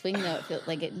a big swing, though, it feels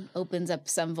like it opens up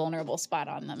some vulnerable spot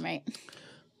on them, right?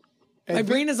 My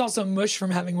brain is also mush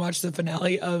from having watched the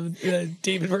finale of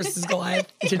David versus Goliath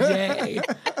today.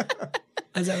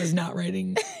 As I was not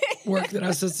writing work that I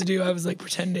was supposed to do, I was like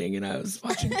pretending, and I was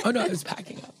watching. Oh no, I was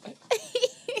packing up.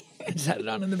 I just had it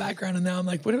on in the background, and now I'm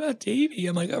like, what about Davey?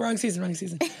 I'm like, oh, wrong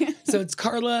season. So it's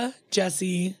Carla,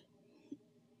 Jesse,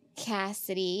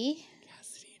 Cassidy,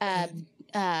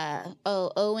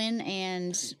 Owen,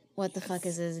 and what the fuck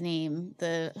is his name?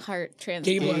 The heart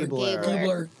transplant.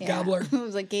 Gabler. It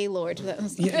was like Gaylord. That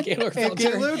was Gaylord If Felcher.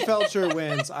 Gaylord Felcher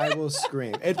wins, I will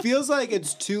scream. It feels like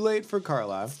it's too late for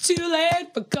Carla, Too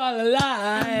late for Carla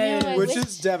Live. which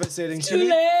is devastating to Too me.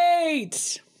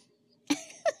 late.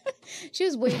 She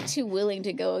was way too willing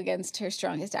to go against her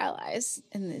strongest allies,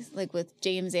 and this, like with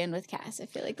James and with Cass. I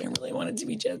feel like I really wanted to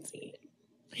be Jesse.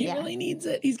 He Yeah. really needs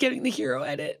it. He's getting the hero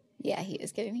edit. yeah, he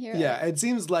is getting hero. Yeah, it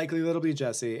seems likely that it'll be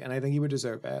Jesse, and I think he would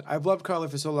deserve it. I've loved Carla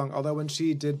for so long, although when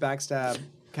she did backstab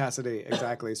Cassidy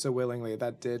exactly so willingly,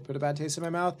 that did put a bad taste in my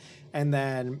mouth. And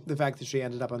then the fact that she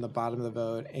ended up on the bottom of the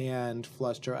vote and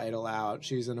flushed her idol out,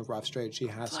 she's in a rough strait. She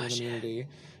has to win immunity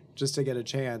just to get a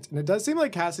chance. And it does seem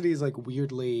like Cassidy's like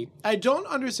weirdly... I don't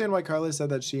understand why Carla said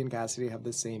that she and Cassidy have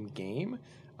the same game.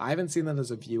 I haven't seen that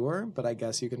as a viewer, but I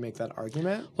guess you could make that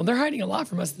argument. Well, they're hiding a lot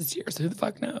from us this year, so who the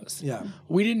fuck knows? Yeah.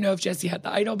 We didn't know if Jesse had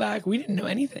the idol back. We didn't know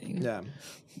anything. Yeah.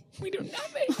 We knew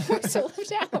nothing. We're so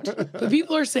left out. But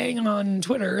people are saying on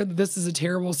Twitter that this is a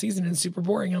terrible season and super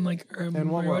boring. I'm like, am I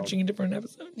what world? watching a different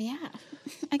episode? Yeah,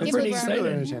 I can't pretty believe excited.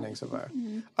 Really entertaining so far.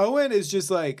 Owen is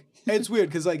just like... It's weird,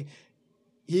 because like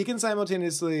he can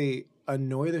simultaneously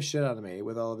annoy the shit out of me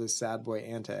with all of his sad boy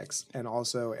antics and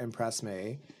also impress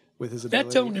me with his ability.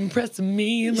 That don't impress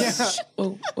me. Like,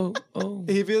 Yeah. Oh.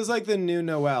 He feels like the new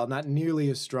Noel, not nearly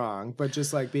as strong, but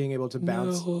just like being able to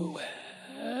bounce. Noel.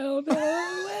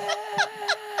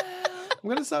 I'm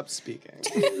gonna stop speaking.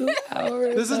 This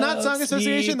This is not Song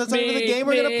Association. That's not even the game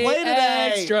we're gonna play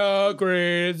today. Extra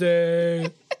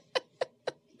crazy.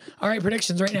 All right,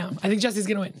 predictions right now. I think Jesse's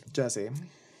gonna win. Jesse.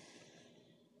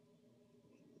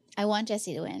 I want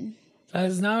Jesse to win. That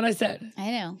is not what I said.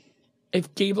 I know.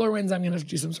 If Gabler wins, I'm gonna have to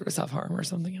do some sort of self-harm or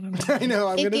something. I don't know. I know.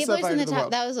 I'm If gonna Gabler's stop in the the top,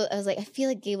 world. that was I was like, I feel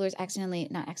like Gabler's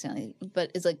not accidentally,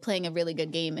 but is like playing a really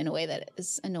good game in a way that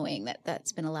is annoying that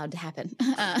that's been allowed to happen.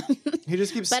 He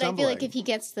just keeps But stumbling. I feel like if he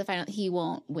gets to the final, he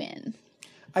won't win.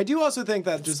 I do also think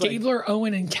that just like Gabler,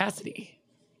 Owen, and Cassidy.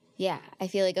 Yeah, I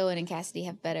feel like Owen and Cassidy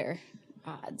have better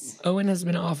odds. Owen has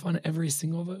been off on every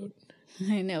single vote.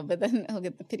 I know, but then he'll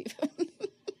get the pity vote.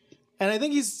 And I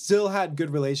think he's still had good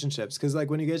relationships because,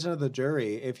 like, when you get into the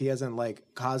jury, if he hasn't, like,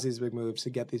 caused these big moves to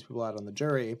get these people out on the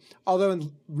jury, although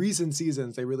in recent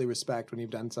seasons they really respect when you've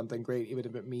done something great, even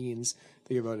if it means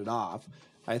that you're voted off,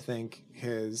 I think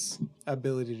his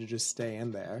ability to just stay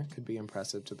in there could be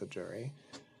impressive to the jury.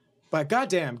 But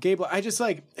goddamn, Gable, I just,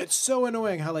 like, it's so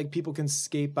annoying how, like, people can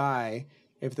skate by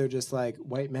if they're just, like,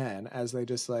 white men as they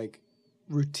just, like,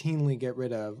 routinely get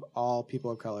rid of all people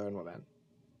of color and women.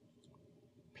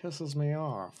 Pisses me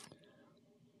off.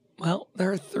 Well,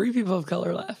 there are 3 people of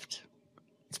color left.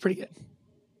 It's pretty good.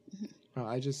 Oh,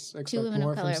 I just expect Two women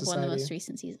more of color from have won the society. most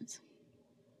recent seasons.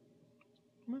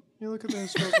 You look at the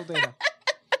historical data,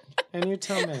 and you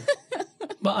tell me.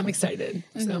 Well, I'm excited.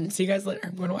 So see you guys later.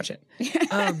 I'm going to watch it.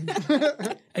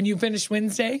 And you finished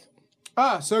Wednesday?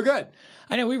 So good.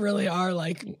 I know we really are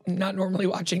like not normally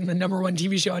watching the number one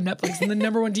TV show on Netflix and the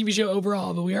number one TV show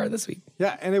overall, but we are this week.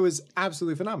 Yeah, and it was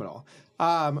absolutely phenomenal.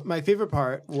 My favorite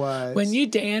part was When you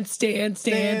dance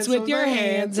with your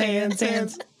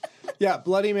hands. Yeah,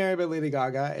 Bloody Mary by Lady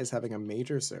Gaga is having a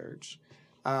major surge.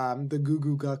 The Goo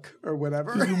Goo Guck or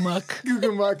whatever. Goo Muck. Goo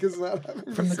Goo Muck is not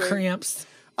having From the surge. Cramps.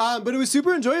 But it was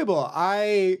super enjoyable.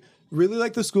 I really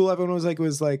liked the school. Everyone was like, it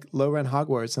was like low rent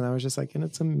Hogwarts. And I was just like, and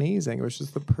it's amazing. It was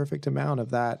just the perfect amount of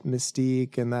that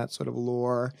mystique and that sort of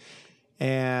lore.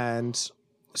 And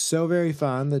so very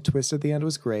fun. The twist at the end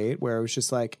was great, where it was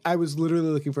just like, I was literally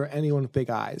looking for anyone with big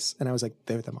eyes. And I was like,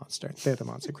 they're the monster. They're the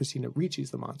monster. Christina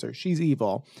Ricci's the monster. She's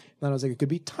evil. And then I was like, it could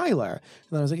be Tyler.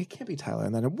 And then I was like, it can't be Tyler.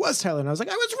 And then it was Tyler. And I was like,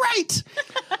 I was right.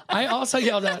 I also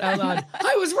yelled out loud,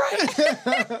 I was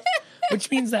right. Which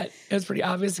means that it was pretty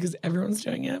obvious because everyone's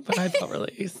doing it, but I felt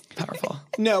really powerful.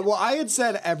 No, well, I had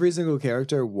said every single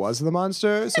character was the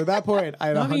monster. So at that point, I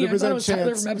had a 100% I thought it was Tyler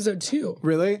chance. from episode 2.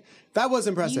 Really? That was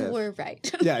impressive. You were right.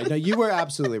 Yeah, no, you were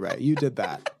absolutely right. You did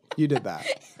that. You did that.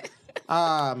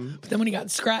 But then when he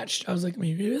got scratched, I was like,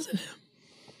 maybe it isn't him.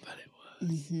 But it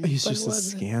was. He's But just it a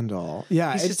wasn't. scandal.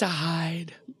 Yeah. He's just a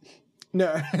hide.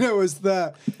 No, it was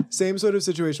the same sort of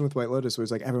situation with White Lotus where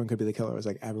it's like everyone could be the killer. It was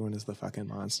like everyone is the fucking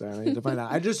monster. And I need to find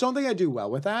out. I just don't think I do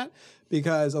well with that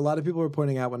because a lot of people were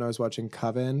pointing out when I was watching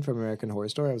Coven from American Horror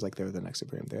Story, I was like, they're the next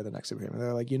Supreme. They're the next Supreme. And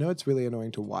they're like, it's really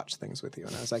annoying to watch things with you.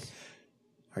 And I was like,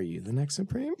 are you the next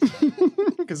Supreme?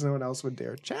 Because no one else would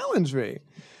dare challenge me.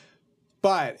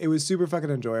 But it was super fucking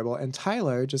enjoyable. And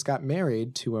Tyler just got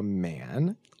married to a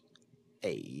man.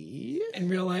 In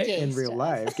real life. In real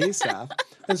life, gay stuff.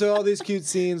 And so all these cute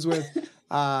scenes with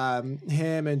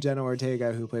him and Jenna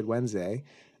Ortega, who played Wednesday,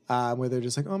 where they're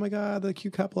just like, oh my God, the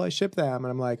cute couple, I ship them.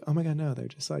 And I'm like, oh my God, no, they're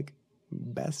just like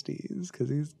besties because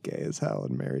he's gay as hell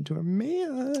and married to a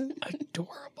man.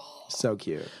 Adorable. So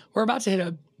cute. We're about to hit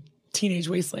a teenage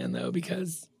wasteland, though,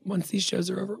 because once these shows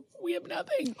are over, we have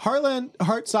nothing.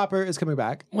 Heartstopper is coming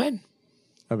back. When?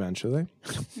 Eventually.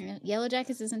 Yellow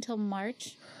Jackets is until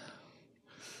March.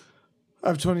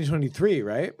 Of 2023,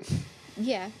 right?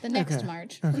 Yeah, the next Okay.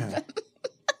 March. Okay.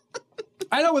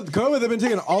 I know with COVID, they've been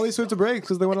taking all these sorts of breaks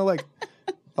because they want to like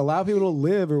allow people to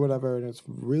live or whatever. And it's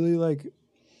really like,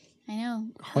 I know.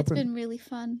 Harper- It's been really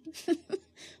fun.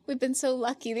 We've been so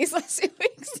lucky these last 2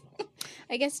 weeks.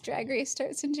 I guess Drag Race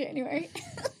starts in January.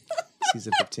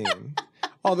 season 15.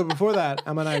 Although before that,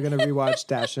 Emma and I are going to rewatch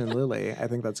Dash and Lily. I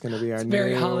think that's going to be our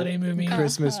Very new holiday movie.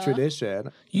 Christmas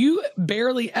tradition. You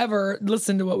barely ever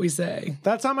listen to what we say.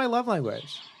 That's not my love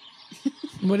language.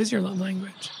 What is your love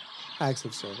language? Acts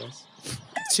of service.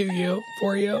 To you?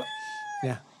 For you?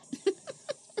 Yeah.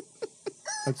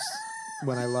 That's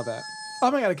when I love it.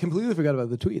 Oh my God, I completely forgot about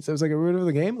the tweets. I was like, are we ready for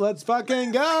the game? Let's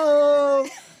fucking go!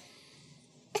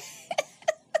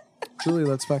 Julie,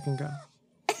 let's fucking go.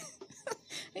 I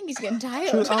think he's getting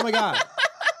tired. Julie, oh my God.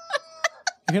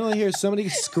 I can only hear so many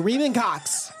screaming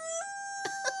cocks.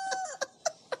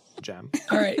 Gem.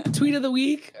 All right. Tweet of the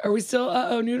week. Are we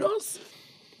still noodles?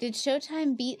 Did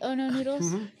Showtime beat Oh No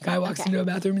Noodles? Guy walks Okay. into a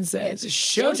bathroom and says,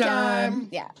 Showtime.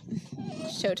 Yeah.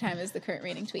 Showtime is the current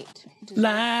reigning tweet.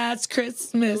 Last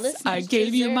Christmas, Listeners I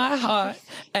gave you deserve- my heart,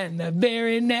 and the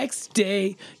very next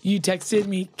day, you texted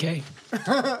me K.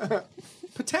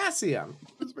 Potassium.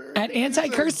 At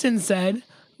Anti-Kirsten said,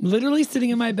 literally sitting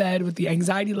in my bed with the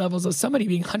anxiety levels of somebody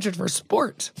being hunted for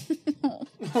sport. Oh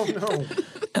no.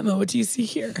 Emma, what do you see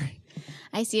here?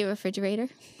 I see a refrigerator.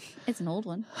 It's an old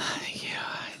one.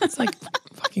 It's like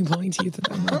fucking pulling teeth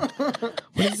at Emma.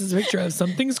 What is this picture of?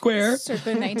 Something square.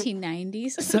 Circa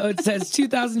 1990s. So it says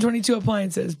 2022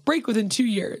 appliances, break within 2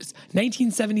 years.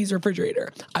 1970s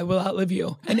refrigerator. I will outlive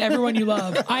you. And everyone you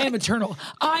love. I am eternal.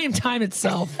 I am time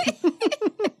itself.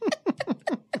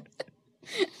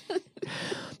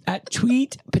 At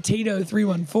Tweet Potato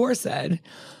 314 said,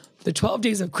 the 12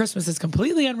 days of Christmas is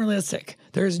completely unrealistic.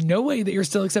 There is no way that you're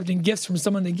still accepting gifts from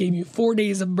someone that gave you 4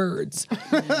 days of birds.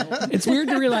 It's weird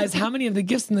to realize how many of the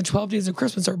gifts in the 12 days of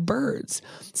Christmas are birds.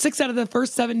 6 out of the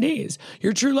first 7 days.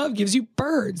 Your true love gives you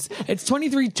birds. It's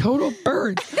 23 total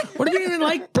birds. What if you even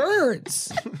like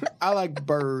birds? I like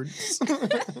birds.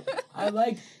 I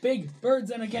like big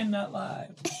birds and I cannot lie.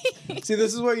 See,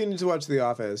 this is why you need to watch The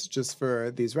Office, just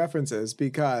for these references,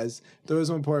 because there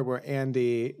was one point where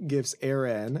Andy gives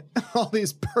Erin all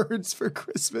these birds for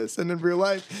Christmas, and in real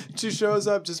life, she shows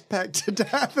up just pecked to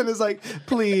death and is like,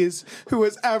 please, who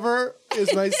has ever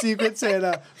is my secret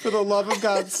Santa. For the love of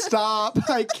God, stop.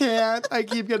 I can't. I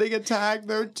keep getting attacked.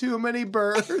 There are too many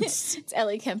birds. It's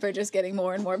Ellie Kemper just getting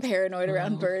more and more paranoid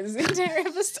around birds the entire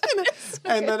episode.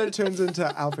 And then it turns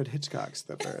into Alfred Hitchcock's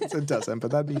The Birds. It doesn't,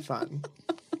 but that'd be fun.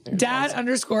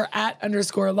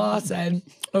 Dad_at_law said,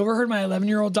 overheard my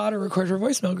 11-year-old daughter record her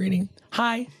voicemail greeting.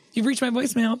 Hi, you've reached my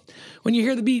voicemail. When you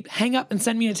hear the beep, hang up and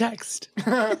send me a text.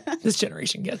 This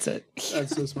generation gets it.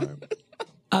 That's so smart.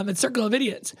 At Circle of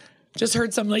Idiots, just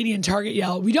heard some lady in Target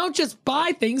yell, we don't just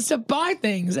buy things to buy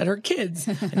things at her kids.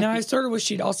 And now I sort of wish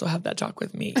she'd also have that talk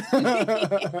with me.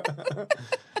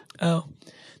 Oh,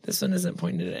 this one isn't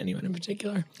pointed at anyone in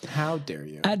particular. How dare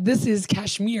you? This is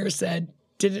Kashmir said,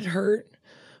 did it hurt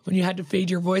when you had to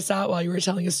fade your voice out while you were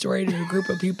telling a story to a group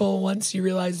of people once you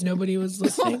realized nobody was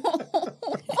listening?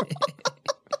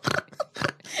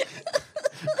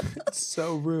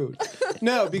 So rude.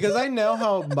 No, because I know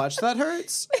how much that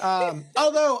hurts.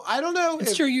 Although, I don't know.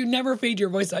 It's true, you never fade your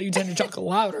voice out. You tend to talk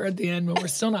louder at the end, but we're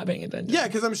still not paying attention. Yeah,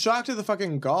 because I'm shocked at the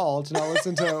fucking gall to not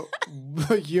listen to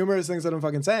humorous things that I'm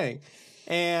fucking saying.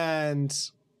 And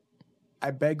I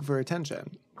beg for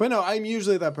attention. But no, I'm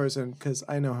usually that person because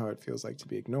I know how it feels like to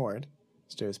be ignored,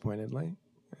 stares pointedly,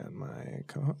 and my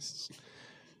co-hosts.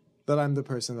 That I'm the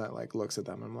person that like looks at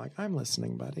them and I'm like, I'm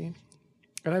listening, buddy.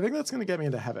 And I think that's going to get me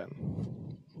into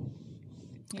heaven.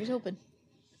 Here's hoping.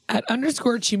 At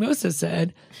 _Chimosa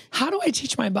said, how do I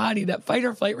teach my body that fight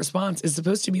or flight response is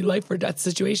supposed to be life or death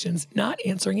situations, not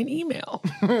answering an email?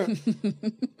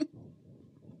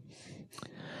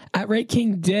 At Ray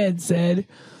King Dead said,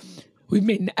 we've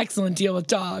made an excellent deal with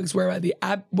dogs whereby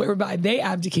they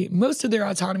abdicate most of their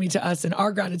autonomy to us, and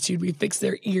our gratitude we fix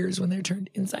their ears when they're turned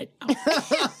inside out.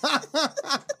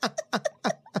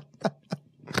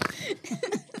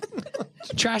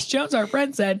 Trash Jones, our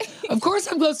friend, said, of course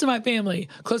I'm close to my family,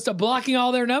 close to blocking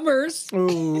all their numbers.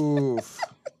 Oof.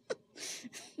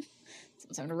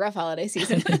 It's having a rough holiday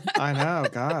season. I know,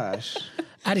 gosh.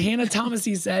 At Hannah Thomas,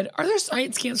 he said, are there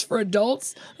science camps for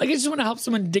adults? Like, I just want to help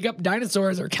someone dig up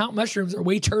dinosaurs or count mushrooms or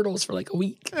weigh turtles for like a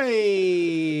week.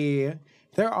 Hey,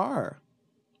 there are.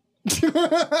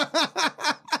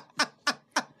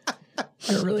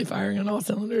 They're really firing on all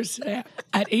cylinders today.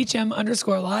 At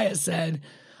HM_Laya said,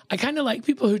 I kind of like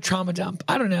people who trauma dump.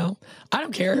 I don't know. I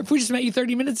don't care. If we just met you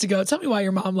 30 minutes ago, tell me why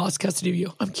your mom lost custody of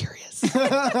you. I'm curious.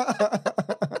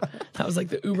 That was like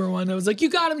the Uber one. I was like, you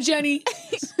got him, Jenny.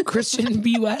 Christian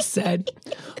B. West said,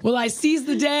 will I seize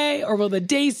the day or will the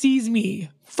day seize me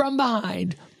from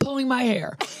behind, pulling my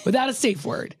hair without a safe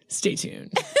word? Stay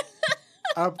tuned.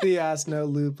 Up the ass, no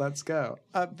lube, let's go.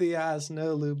 Up the ass,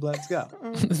 no lube, let's go.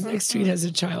 This next tweet has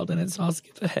a child in it, so I'll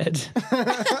skip ahead.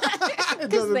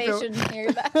 Because they shouldn't hear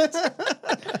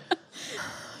that.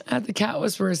 At the Cat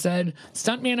Whisperer said,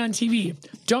 stuntman on TV,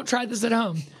 don't try this at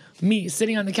home. Me,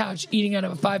 sitting on the couch, eating out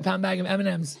of a 5-pound bag of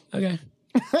M&Ms. Okay.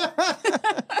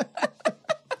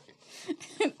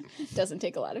 Doesn't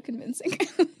take a lot of convincing.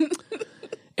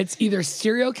 It's either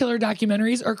serial killer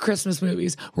documentaries or Christmas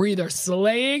movies. We're either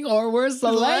slaying or we're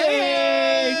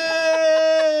slaying.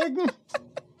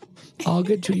 All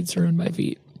good tweets ruined by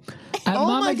feet.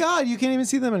 My God, you can't even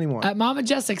see them anymore. At Mama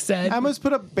Jessic said, I must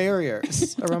put up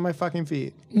barriers around my fucking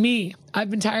feet. me, I've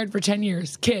been tired for 10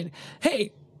 years. Kid,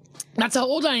 hey, that's how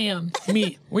old I am.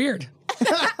 Me, weird.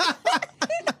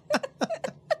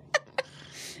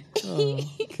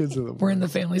 Kids are the We're in the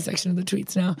family section of the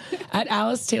tweets now. At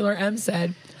Alice Taylor M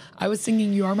said, I was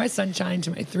singing You Are My Sunshine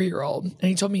to my 3-year-old, and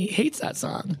he told me he hates that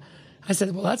song. I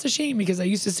said, well, that's a shame because I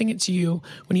used to sing it to you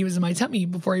when he was in my tummy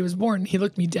before he was born. He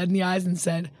looked me dead in the eyes and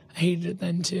said, I hated it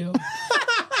then too.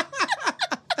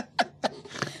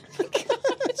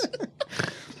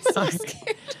 Sorry.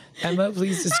 Emma,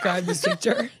 please describe this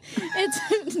picture.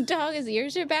 It's a dog. His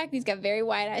ears are back. He's got very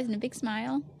wide eyes and a big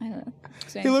smile. I don't know.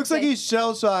 He looks like he's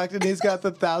shell-shocked and he's got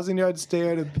the 1,000-yard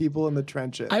stare at people in the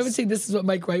trenches. I would say this is what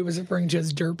Mike White was referring to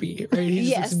as derpy, right? He just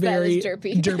Yes, looks very that is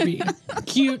derpy. derpy.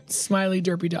 Cute, smiley,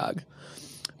 derpy dog.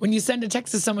 When you send a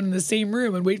text to someone in the same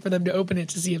room and wait for them to open it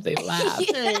to see if they laugh.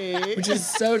 Which is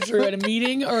so true at a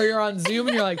meeting, or you're on Zoom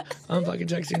and you're like, I'm fucking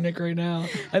texting Nick right now.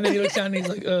 And then he looks down and he's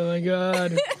like, oh my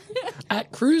God.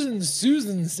 At Cruisin'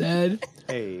 Susan said,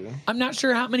 Hey. I'm not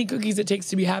sure how many cookies it takes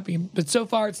to be happy, but so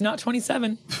far it's not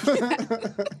 27.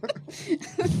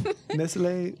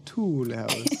 Nestle Tool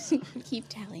House. Keep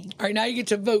tallying. All right, now you get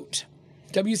to vote.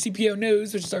 WCPO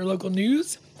News, which is our local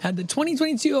news, had the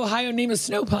 2022 Ohio Name of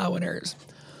Snowplow winners.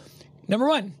 Number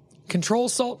 1, Control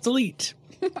Salt Delete.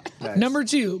 Nice. Number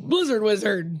 2, Blizzard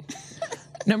Wizard.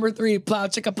 Number 3, Plow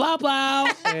Chicka Plow Plow.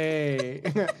 Hey.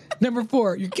 Number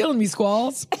 4, You're Killing Me,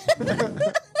 Squalls.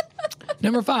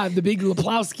 Number 5, The Big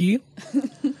Leplowski.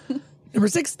 Number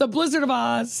 6, the Blizzard of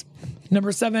Oz.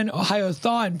 Number 7, Ohio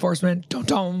thaw enforcement. Dum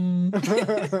dum.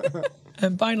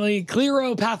 And finally,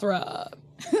 Cleopatra.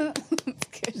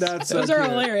 Those are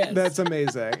hilarious. That's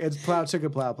amazing. It's plow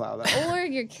chicka plow plow. Though. Or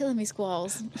you're killing me,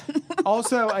 squalls.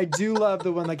 Also, I do love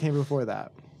the one that came before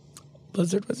that.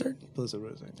 Blizzard Wizard. Blizzard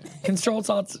Wizard. Yeah. Control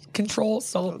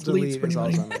Salt Delete's pretty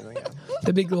funny. Amazing, yeah.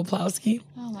 The Big Lebowski.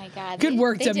 Oh my God. Good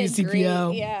work, they did WCPO.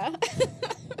 great. Yeah.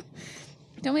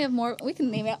 Don't we have more? We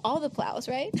can name it all the plows,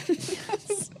 right?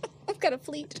 I've got a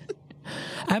fleet.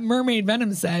 At Mermaid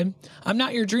Venom said, I'm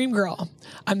not your dream girl.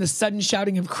 I'm the sudden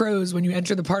shouting of crows when you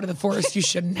enter the part of the forest you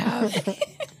shouldn't have.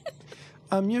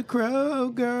 I'm your crow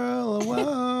girl.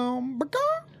 Whoa.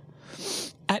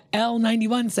 At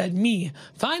L91 said, me,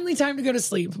 finally time to go to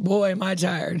sleep. Boy, am I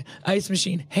tired. Ice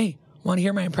Machine, hey, want to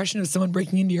hear my impression of someone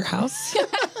breaking into your house?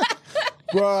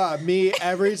 Bruh, me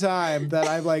every time that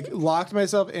I've like locked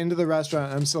myself into the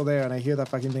restaurant and I'm still there and I hear that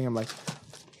fucking thing, I'm like,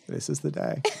 this is the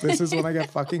day. This is when I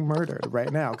get fucking murdered right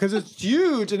now. Because it's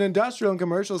huge and industrial and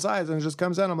commercial size and it just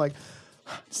comes out. I'm like,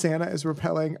 Santa is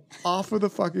rappelling off of the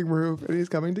fucking roof and he's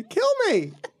coming to kill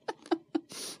me.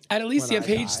 At Alicia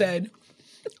Page said,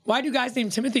 why do guys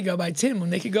named Timothy go by Tim when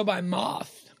they could go by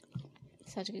Moth?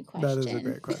 Such a good question. That is a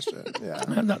great question. Yeah.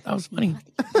 I thought that was funny.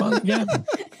 Well, yeah.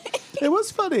 It was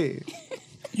funny.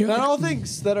 You're Not like, all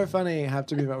things that are funny have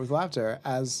to be met with laughter,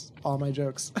 as all my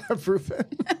jokes have proven.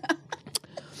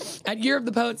 At Year of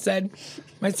the Poet said,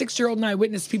 my 6-year-old and I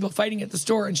witnessed people fighting at the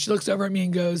store, and she looks over at me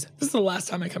and goes, this is the last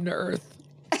time I come to Earth.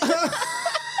 God,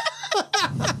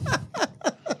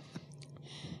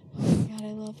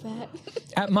 I love that.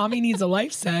 At Mommy Needs a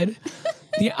Life said,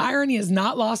 the irony is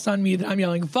not lost on me that I'm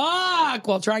yelling, fuck,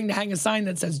 while trying to hang a sign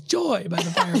that says joy by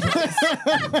the fireplace.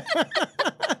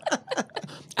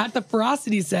 At the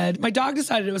Ferocity said, my dog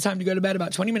decided it was time to go to bed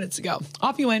about 20 minutes ago.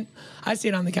 Off he went. I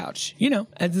stayed on the couch. You know,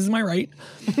 as is my right.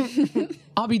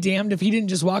 I'll be damned if he didn't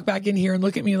just walk back in here and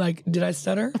look at me like, did I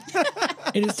stutter?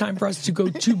 It is time for us to go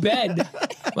to bed.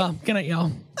 Well, good night,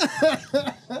 y'all.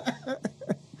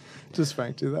 Does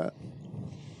Frank do that?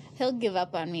 He'll give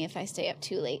up on me if I stay up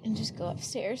too late and just go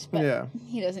upstairs. But Yeah.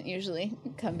 he doesn't usually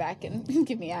come back and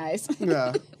give me eyes.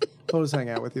 Yeah. He'll just hang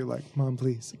out with you like, Mom,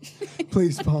 please.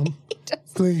 Please, Mom.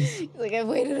 Please. He's like, I've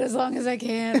waited as long as I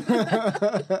can.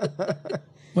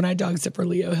 When I dog sit for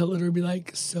Leo, he'll literally be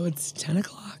like, so it's 10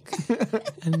 o'clock.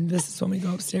 And this is when we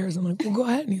go upstairs. I'm like, well, go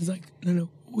ahead. And he's like, no,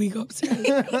 we go upstairs.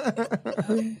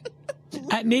 Okay.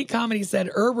 At Nate Comedy said,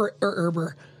 Uber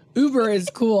is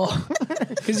cool.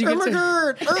 Because you get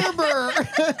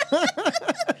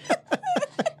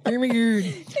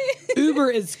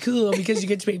Uber is cool because you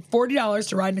get to pay $40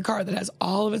 to ride in a car that has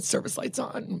all of its service lights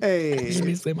on. Hey. Which is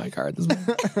basically my car at this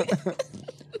moment.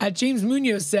 At James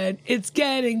Munoz said, it's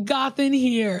getting goth in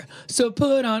here, so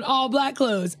put on all black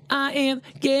clothes. I am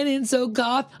getting so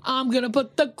goth, I'm gonna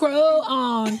put the crow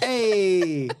on.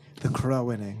 Hey. The crow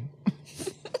winning.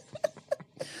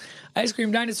 Ice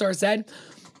Cream Dinosaur said,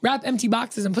 wrap empty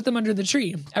boxes and put them under the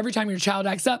tree. Every time your child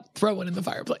acts up, throw one in the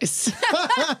fireplace.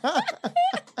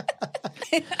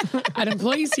 An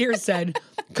employees here said,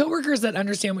 coworkers that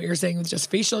understand what you're saying with just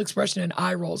facial expression and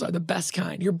eye rolls are the best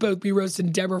kind. You're both be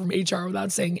roasting Deborah from HR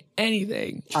without saying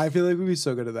anything. I feel like we'd be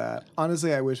so good at that.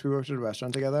 Honestly, I wish we worked at a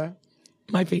restaurant together.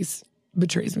 My face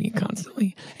betrays me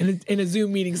constantly. In a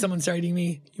Zoom meeting, someone's citing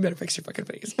me, you better fix your fucking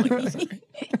face. I'm like, oh, sorry.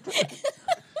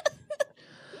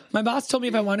 My boss told me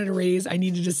if I wanted a raise, I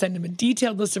needed to send him a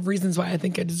detailed list of reasons why I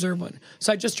think I deserve one.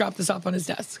 So I just dropped this off on his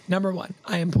desk. Number 1,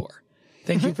 I am poor.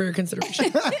 Thank you for your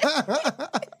consideration.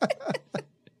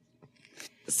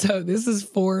 So this is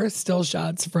 4 still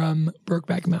shots from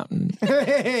Brokeback Mountain.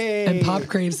 Hey. And Pop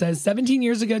Crave says, 17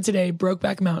 years ago today,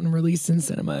 Brokeback Mountain released in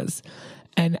cinemas.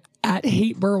 And at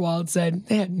Hate Burwald said,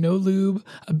 they had no lube,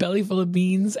 a belly full of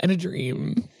beans, and a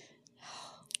dream.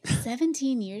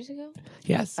 17 years ago?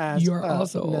 Yes, Ass you are up,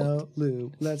 also old. no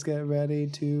lube. Let's get ready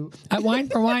to. At Wine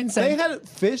for Wine They said, had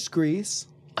fish grease.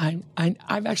 I've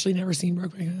actually never seen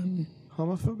Brokeback Mountain.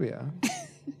 Homophobia.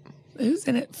 Who's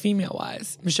in it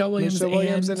female-wise? Michelle Williams,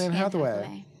 and Anne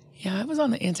Hathaway. Yeah, I was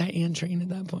on the anti-Anne train at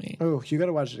that point. Oh, you got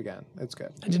to watch it again. It's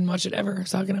good. I didn't watch it ever,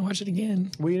 so how can I watch it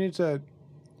again? Well, you need to.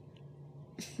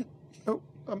 Oh,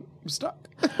 I'm stuck.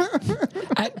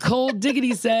 At Cold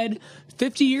Diggity said,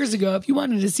 50 years ago, if you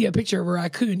wanted to see a picture of a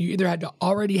raccoon, you either had to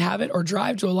already have it or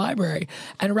drive to a library.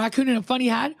 And a raccoon in a funny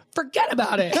hat, forget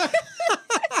about it.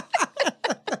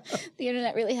 The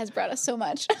internet really has brought us so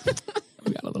much.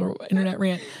 We got a little little internet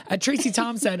rant. Tracy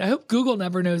Tom said, I hope Google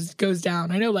never goes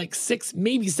down. I know like 6,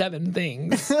 maybe 7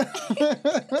 things.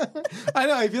 I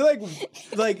know. I feel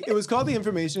like it was called the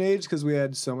information age because we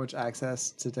had so much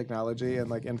access to technology and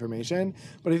like information.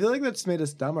 But I feel like that's made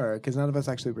us dumber because none of us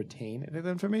actually retain any of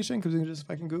the information because we can just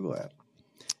fucking Google it.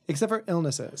 Except for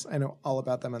illnesses. I know all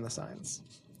about them and the signs.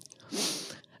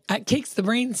 Cakes the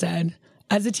Brain said,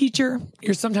 as a teacher,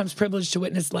 you're sometimes privileged to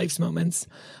witness life's moments.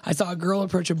 I saw a girl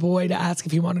approach a boy to ask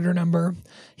if he wanted her number.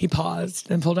 He paused,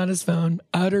 then pulled out his phone,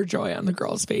 utter joy on the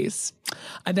girl's face.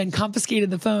 I then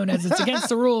confiscated the phone as it's against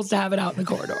the rules to have it out in the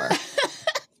corridor.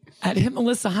 At him,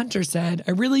 Melissa Hunter said,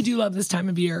 I really do love this time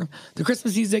of year. The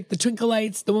Christmas music, the twinkle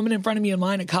lights, the woman in front of me in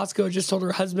line at Costco just told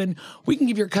her husband, we can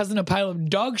give your cousin a pile of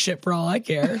dog shit for all I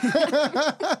care.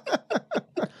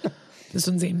 This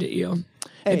one's aimed at you.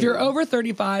 Hey. If you're over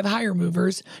 35, higher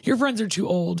movers, your friends are too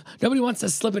old. Nobody wants to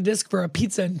slip a disc for a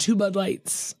pizza and 2 Bud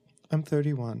Lights. I'm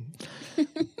 31.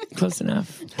 Close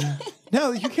enough.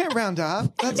 No, you can't round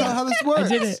up. That's not how this works. I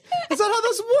did it. That's not how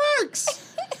this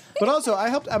works. But also, I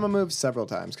helped Emma move several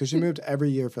times because she moved every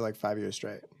year for like 5 years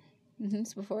straight. Mm-hmm.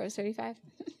 So before I was 35.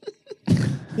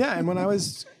 Yeah, and when I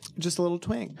was just a little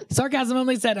twink. Sarcasm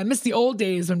Only said, I miss the old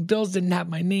days when bills didn't have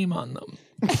my name on them.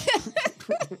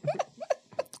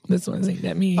 This one ain't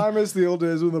at me. I miss the old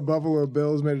days when the Buffalo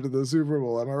Bills made it to the Super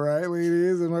Bowl. Am I right,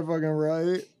 ladies? Am I fucking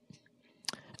right?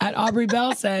 At Aubrey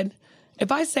Bell said,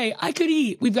 if I say I could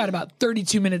eat, we've got about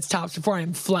 32 minutes tops before I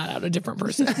am flat out a different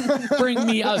person. Bring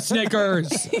me a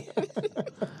Snickers.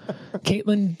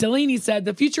 Caitlin Delaney said,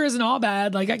 the future isn't all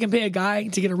bad. Like I can pay a guy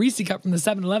to get a Reese cup from the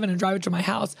 7-Eleven and drive it to my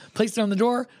house, place it on the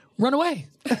door, run away.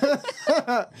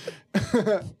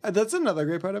 That's another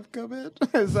great part of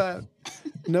COVID is that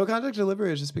no contact delivery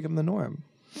has just become the norm.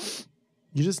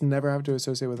 You just never have to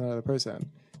associate with another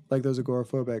person, like those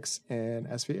agoraphobics in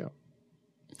SVU.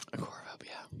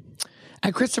 Agoraphobia.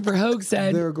 And Christopher Hogue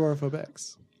said, they're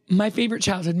agoraphobics. My favorite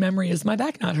childhood memory is my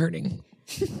back not hurting.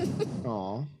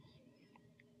 Aw.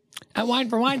 At Wine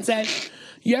for Wine said,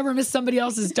 you ever miss somebody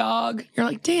else's dog? You're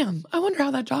like, damn, I wonder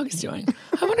how that dog is doing.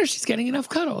 I wonder if she's getting enough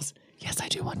cuddles. Yes, I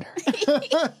do wonder.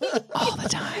 All the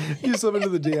time. You slip into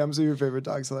the DMs of your favorite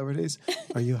dog celebrities.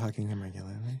 Are you hugging him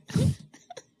regularly?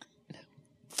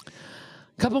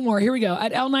 Couple more. Here we go.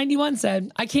 At L91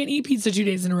 said, I can't eat pizza 2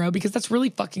 days in a row because that's really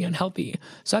fucking unhealthy.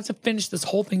 So I have to finish this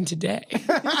whole thing today.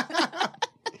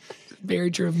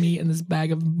 Very true of me and this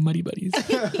bag of Muddy Buddies.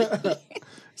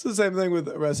 It's the same thing with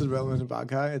Arrested Development and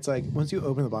vodka. It's like, once you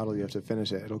open the bottle, you have to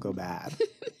finish it. It'll go bad.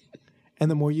 And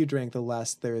the more you drink, the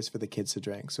less there is for the kids to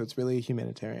drink. So it's really a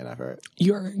humanitarian effort.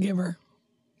 You're a giver.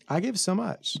 I give so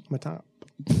much. I'm a top.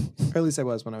 Or at least I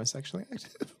was when I was sexually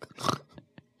active.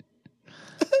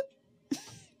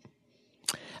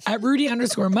 At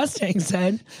Rudy_Mustang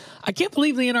said, I can't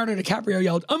believe Leonardo DiCaprio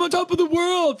yelled, I'm on top of the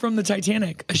world from the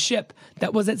Titanic, a ship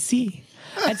that was at sea.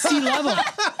 At sea level,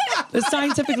 the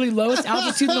scientifically lowest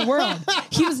altitude in the world.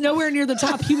 He was nowhere near the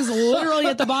top. He was literally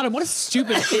at the bottom. What a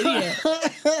stupid idiot. You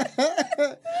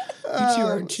two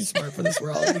are too smart for this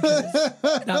world because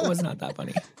that was not that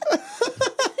funny.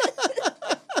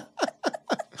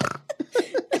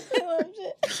 I loved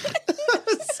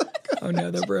it. So Oh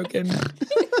no, they're broken.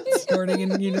 Snorting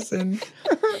in unison.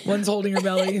 One's holding her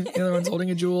belly, the other one's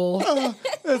holding a jewel.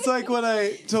 It's like when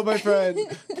I told my friend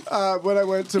when I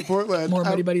went to Portland. More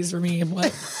Muddy Buddies for me.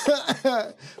 What?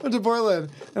 Went to Portland,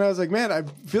 and I was like, man, I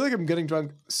feel like I'm getting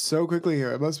drunk so quickly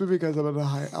here. It must be because I'm at a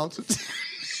high altitude.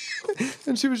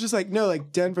 And she was just like, no,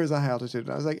 like Denver's a high altitude.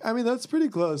 And I was like, I mean, that's pretty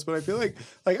close, but I feel like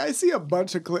I see a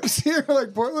bunch of cliffs here.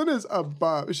 Like Portland is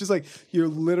above. She's like, you're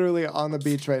literally on the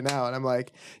beach right now. And I'm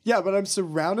like, yeah, but I'm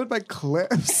surrounded by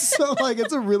cliffs. So like,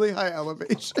 it's a really high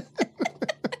elevation.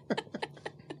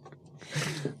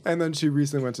 And then she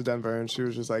recently went to Denver and she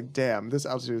was just like, damn, this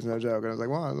altitude is no joke. And I was like,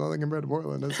 well, it's nothing compared to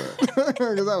Portland, is it?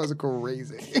 Because that was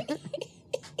crazy.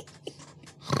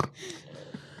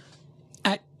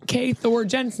 At K. Thor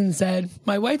Jensen said,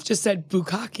 my wife just said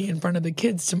bukkake in front of the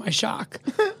kids to my shock.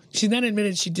 She then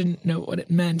admitted she didn't know what it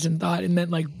meant and thought it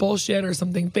meant like bullshit or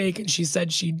something fake. And she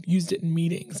said she'd used it in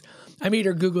meetings. I made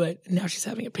her Google it and now she's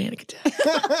having a panic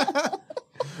attack.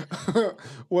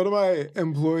 One of my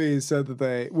employees said that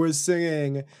they were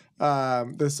singing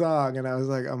the song, and I was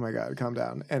like, oh my God, calm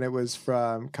down. And it was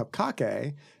from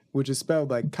Cupcake, which is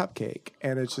spelled like cupcake,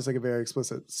 and it's just like a very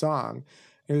explicit song.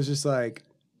 It was just like,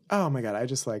 oh my God, I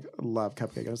just like love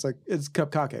Cupcake. I was like, it's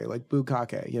Cupcake, like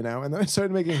bukkake, you know? And then I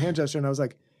started making a hand gesture, and I was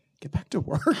like, get back to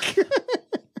work.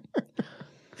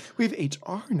 We have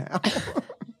HR now.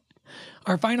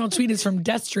 Our final tweet is from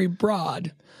Destry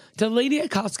Broad. To the lady at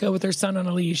Costco with her son on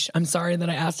a leash, I'm sorry that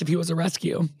I asked if he was a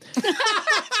rescue.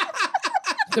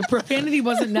 The profanity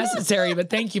wasn't necessary, but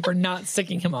thank you for not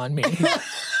sticking him on me.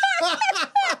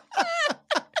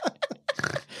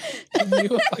 Can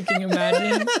you fucking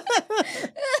imagine?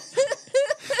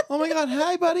 Oh my God.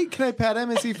 Hi, buddy. Can I pet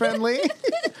him? Is he friendly?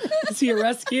 Is he a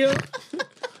rescue?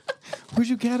 Where'd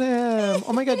you get him?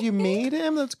 Oh my God, you made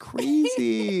him? That's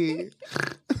crazy.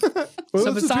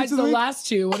 So besides the last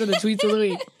two, what are the tweets of the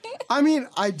week? I mean,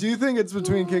 I do think it's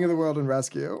between King of the World and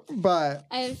Rescue, but...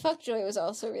 And Fuckjoy was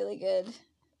also really good.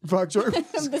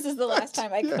 Fuckjoy. This is the last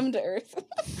time I come to Earth.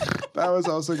 That was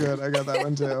also good. I got that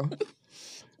one too.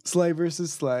 Slay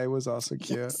versus Slay was also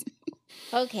cute. Yes.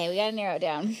 Okay, we gotta narrow it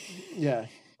down. Yeah.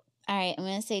 All right, I'm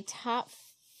gonna say top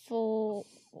 4.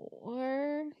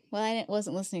 Well,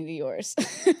 wasn't listening to yours.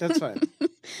 That's fine.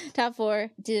 Top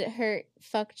 4. Did it hurt?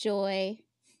 Fuckjoy,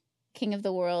 King of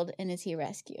the World, and is he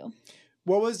rescue?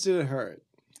 What was Did It Hurt?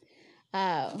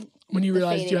 When you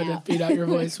realized you had to fade out your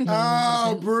voice.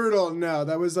 Oh, brutal. No,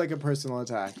 that was like a personal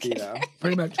attack, Vito.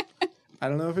 Pretty much. I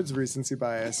don't know if it's recency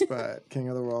bias, but King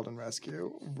of the World and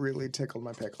Rescue really tickled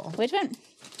my pickle. Which one?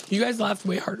 You guys laughed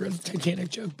way harder at the Titanic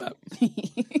joke, but King of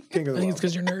the I think World. it's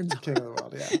because you're nerds. King of the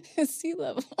World, yeah. Sea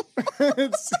level.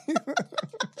 It's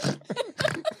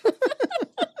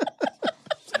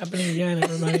Happening again,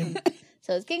 everybody.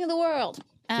 So it's King of the World.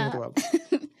 King of the World.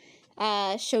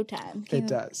 Showtime. It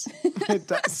does. It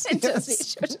does. It does Yes.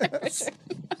 say Showtime. Yes.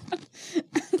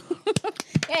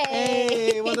 Yay!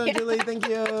 Hey, well done, Julie. Thank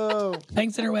you.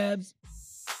 Thanks, interwebs.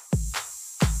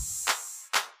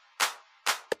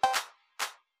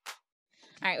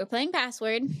 All right, we're playing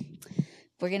Password.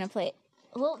 We're going to play it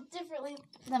a little differently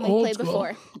than we Old played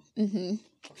school. before.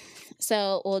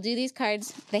 So we'll do these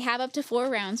cards. They have up to 4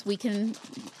 rounds. We can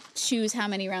choose how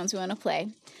many rounds we want to play.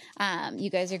 You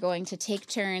guys are going to take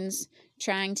turns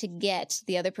trying to get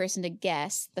the other person to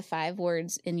guess the 5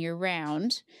 words in your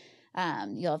round.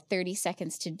 You'll have 30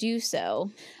 seconds to do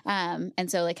so. And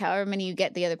so like however many you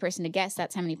get the other person to guess,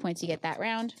 that's how many points you get that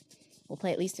round. We'll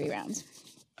play at least 3 rounds.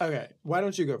 Okay, why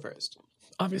don't you go first?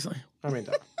 Obviously. I mean,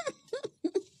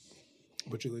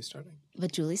 but Julie's starting.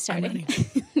 But Julie's I'm starting.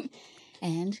 ready.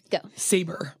 And go.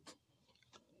 Saber.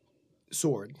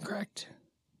 Sword. Correct.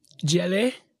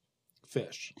 Jelly.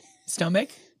 Fish. Stomach.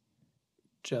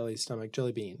 Jelly stomach.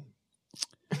 Jelly bean.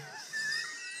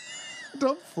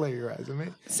 Don't flare your eyes at me.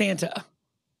 Santa.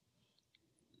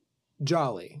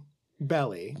 Jolly.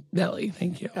 Belly. Belly.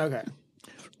 Thank you. Okay.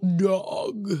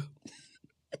 Dog.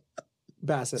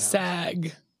 Basset Hound.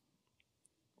 Sag.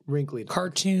 Wrinkly dog.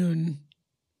 Cartoon.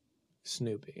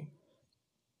 Snoopy.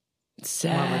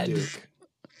 Sad. Marmaduke.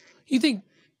 You think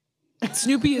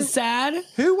Snoopy is sad?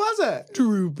 Who was it?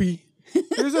 Droopy.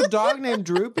 There's a dog named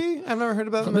Droopy? I've never heard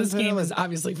about Well, them. this game is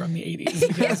obviously from the 80s. You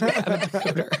guys have a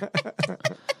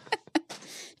decoder.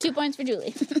 2 points for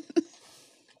Julie.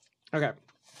 Okay.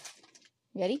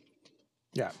 Ready?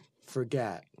 Yeah.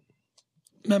 Forget.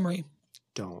 Memory.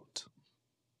 Don't.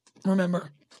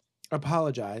 Remember.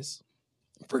 Apologize.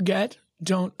 Forget.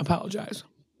 Don't apologize.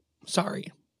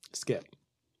 Sorry. Skip.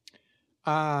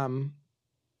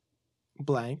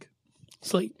 Blank.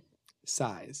 Sleep.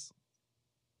 Size.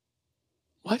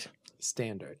 What?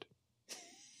 Standard.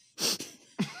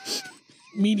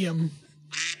 Medium.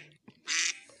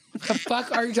 What the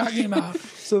fuck are you talking about?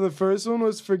 So the first one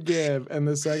was forgive, and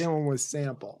the second one was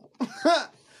sample. I'm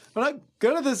not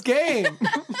good at this game.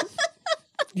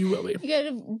 You will be. You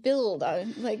gotta build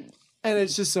on, like, And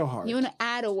it's just so hard. you want to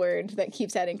add a word that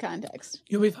keeps that in context.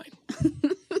 You'll be fine.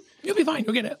 You'll be fine.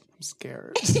 You'll get it. I'm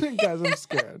scared. Guys, I'm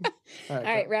scared. All All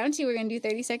right, round 2, we're gonna do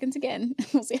 30 seconds again.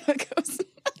 We'll see how it goes.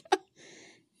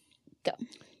 Go.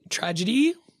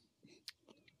 Tragedy.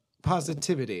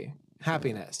 Positivity.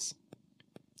 Happiness.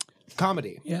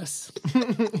 Comedy. Yes.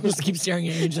 Just keep staring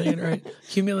at you until you get it right.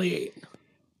 Humiliate.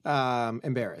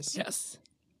 Embarrass. Yes.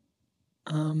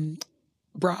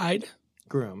 Bride.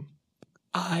 Groom.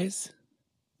 Eyes.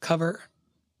 Cover.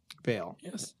 Veil.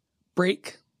 Yes.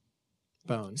 Break.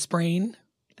 Bone. Sprain.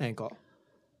 Ankle.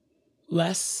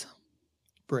 Less.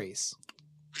 Brace.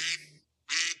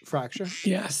 Fracture.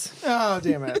 Yes. Oh,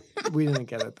 damn it. We didn't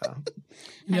get it, though.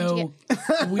 No,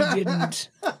 we didn't.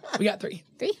 We got 3.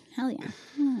 3? Hell yeah.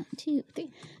 1, 2,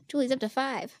 3. Julie's up to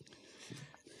 5.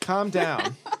 Calm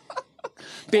down.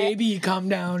 Baby, calm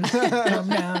down. Calm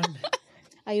down.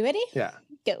 Are you ready? Yeah.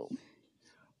 Go.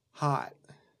 Hot.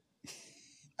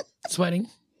 Sweating.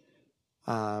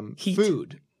 Heat.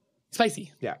 Food.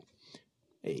 Spicy. Yeah.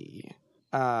 Hey.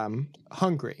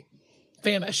 Hungry.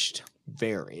 Famished.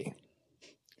 Very.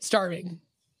 Starving.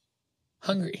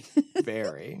 Hungry.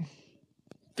 Very.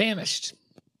 Famished.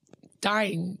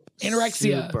 Dying.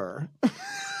 Anorexia. Super.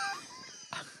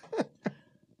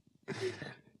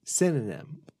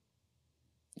 Synonym.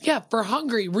 Yeah, for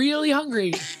hungry, really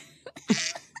hungry.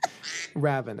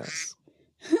 Ravenous.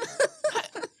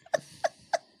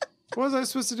 What was I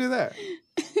supposed to do there?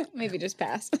 Maybe just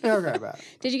pass. Okay, bad.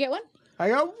 Did you get one? I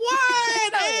got one!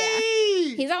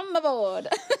 Hey! He's on the board.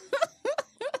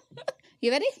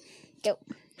 You ready? Go.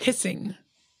 Hissing.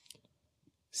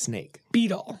 Snake.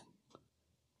 Beetle.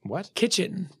 What?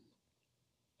 Kitchen.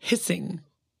 Hissing.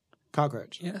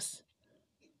 Cockroach. Yes.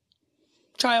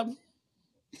 Child.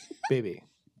 Baby.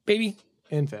 Baby.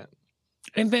 Infant.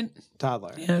 Infant.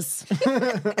 Toddler. Yes.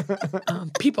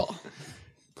 People.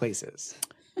 Places.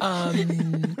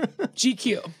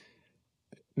 GQ.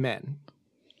 Men.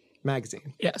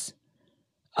 Magazine. Yes.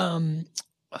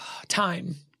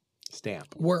 Time.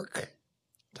 Stamp. Work.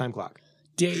 Time clock.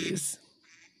 Days.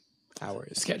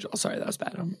 Hours. Schedule. Sorry, that was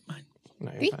bad on mine.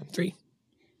 No, you're Three? fine. 3.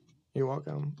 You're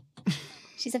welcome.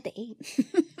 She's up to 8.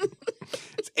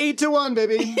 It's 8-1,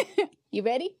 baby. You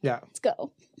ready? Yeah. Let's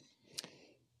go.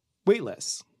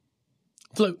 Weightless.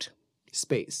 Float.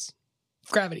 Space.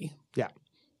 Gravity. Yeah.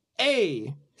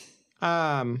 A.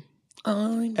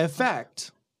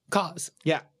 Effect. Cause.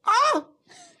 Yeah.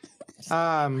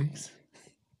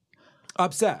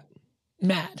 Upset.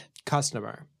 Mad.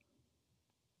 Customer.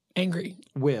 Angry.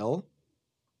 Will.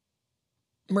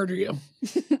 Murder you.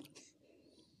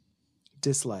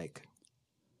 Dislike.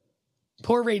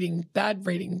 Poor rating. Bad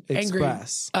rating.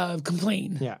 Express. Angry.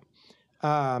 Complain. Yeah.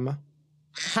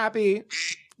 Happy.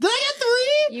 Did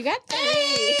I You got 3.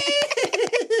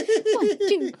 1,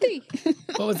 2, 3.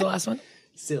 What was the last one? get 3?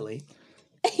 Silly.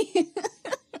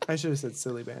 I should have said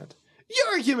silly band.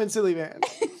 You're a human silly band.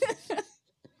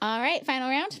 All right, final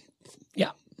round.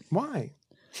 Yeah. Why?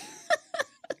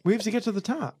 We have to get to the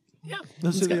top. Yeah.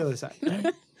 Let's do the go. other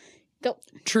side. Go.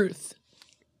 Truth.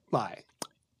 Lie.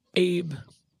 Abe.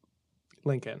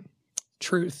 Lincoln.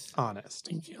 Truth. Honest.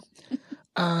 Thank you.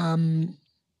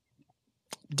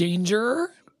 Danger.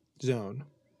 Zone.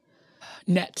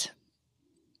 Net.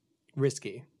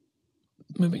 Risky.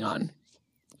 Moving on.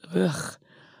 Ugh.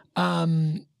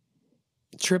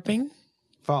 Tripping.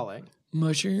 Falling.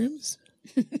 Mushrooms.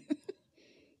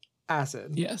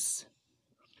 Acid. Yes.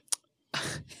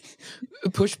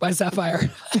 Pushed by Sapphire.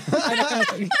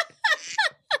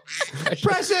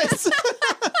 Precious.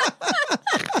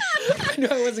 I knew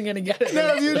I wasn't going to get it.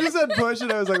 No, if you just said push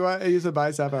and I was like, what? You said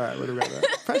by Sapphire. I would have got that.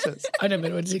 Precious. I know,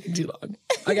 but it would have taken too long.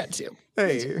 I got 2.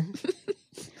 Hey,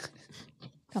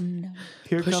 Come down.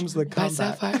 here Push comes the by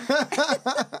comeback.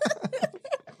 Sapphire.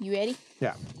 You ready?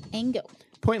 Yeah. And go.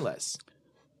 Pointless.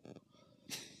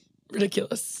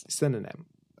 Ridiculous. Synonym.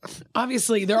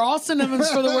 Obviously, they're all synonyms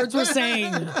for the words we're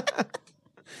saying.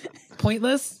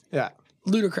 Pointless. Yeah.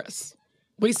 Ludicrous.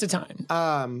 Waste of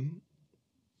time.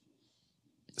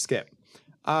 Skip.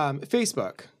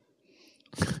 Facebook.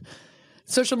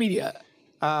 Social media.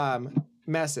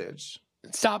 Message.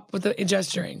 Stop with the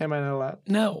gesturing. Am I not allowed?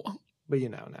 No. But you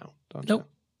know now. Don't Nope.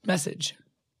 you? Message.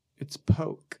 It's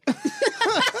poke.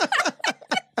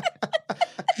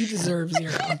 You deserve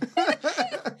 0.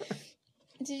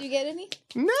 Did you get any?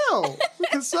 No,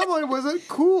 because someone wasn't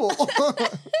cool.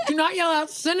 Do not yell out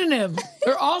synonym.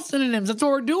 They're all synonyms. That's what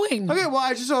we're doing. Okay, well,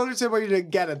 I just don't understand why you didn't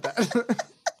get it then.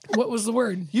 What was the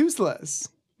word? Useless.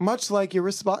 Much like your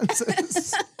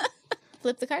responses.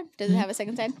 Flip the card. Does it have a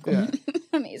second side? Cool. Yeah.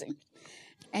 Amazing.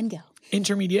 And go.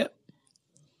 Intermediate.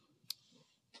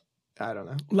 I don't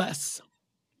know. Less.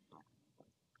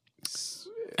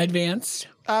 Advanced.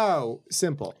 Oh,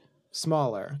 simple.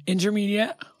 Smaller.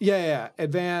 Intermediate. Yeah.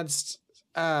 Advanced.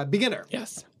 Beginner.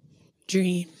 Yes.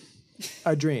 Dream.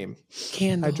 A dream.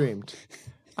 Candle. I dreamed.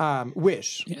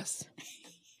 Wish. Yes.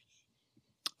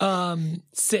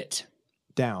 Sit.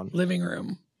 Down. Living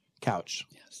room. Couch.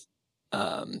 Yes.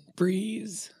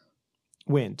 Breeze.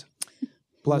 Wind.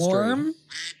 Blustery. Warm.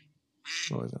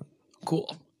 What was that?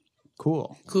 Cool.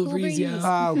 Cool. Cool Cool breeze, breeze. yeah.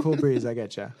 Oh, cool breeze. I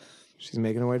get you. She's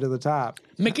making her way to the top.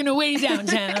 Making her way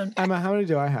downtown. Emma, how many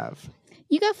do I have?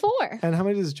 You got 4. And how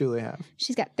many does Julie have?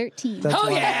 She's got 13. That's Oh,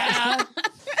 why. yeah.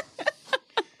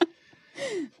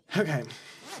 Okay.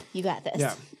 You got this.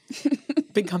 Yeah.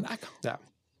 Big comeback. Yeah.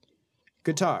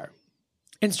 Guitar.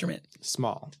 Instrument.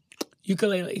 Small.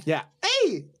 Ukulele. Yeah.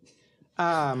 Hey.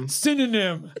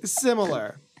 Synonym.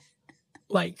 Similar.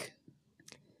 Like.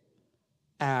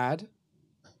 Add.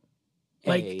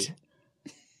 Liked.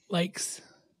 Likes.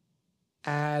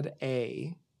 Add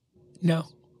a. No.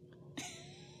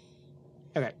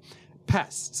 Okay.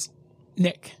 Pests.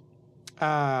 Nick.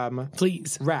 Rat.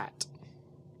 Please.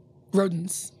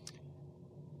 Rodents.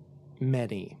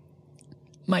 Many.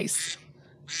 Mice.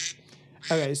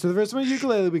 Okay, so the first one was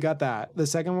ukulele, we got that. The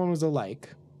second one was a like.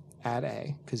 add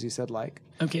A because you said like.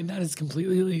 Okay, that is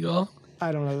completely illegal.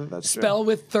 I don't know that that's true. Spell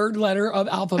with third letter of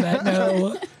alphabet.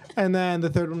 No. And then the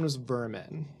third one was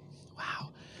vermin. Wow.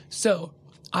 So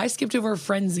I skipped over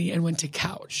frenzy and went to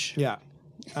couch. Yeah.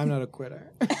 I'm not a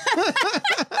quitter.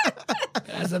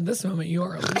 As of this moment, you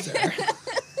are a loser.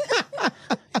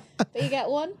 But you got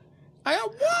one? I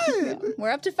got one. We're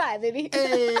up to 5, baby.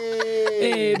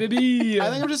 Hey, baby. I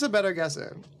think I'm just a better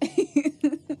guesser.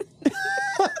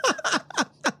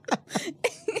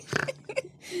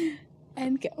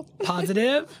 And go.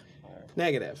 Positive.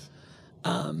 Negative.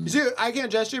 So I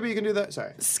can't gesture, but you can do that.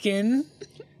 Sorry. Skin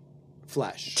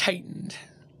Flesh. tightened.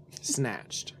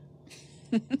 Snatched.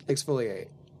 Exfoliate.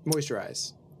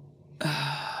 Moisturize.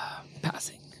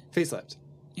 Passing. Facelift.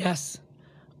 Yes.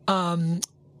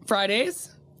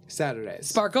 Fridays. Saturdays.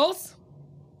 Sparkles.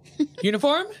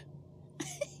 Uniform.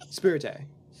 Spirit Day.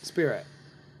 Spirit.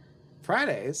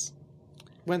 Fridays.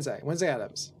 Wednesday. Wednesday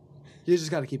Addams. You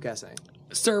just got to keep guessing.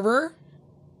 Server.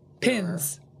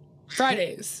 Pins.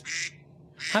 Fridays.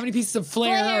 How many pieces of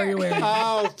flare are you wearing?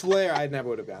 Oh, flare. I never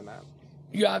would have gotten that.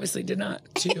 You obviously did not.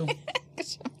 2.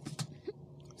 It's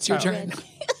your turn.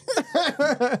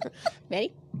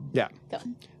 Ready? Yeah. Go.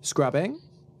 Scrubbing.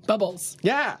 Bubbles.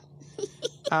 Yeah.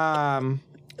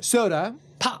 Soda.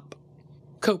 Pop.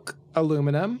 Coke.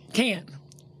 Aluminum. Can.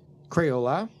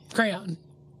 Crayola. Crayon.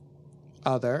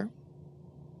 Other.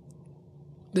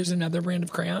 There's another brand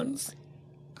of crayons.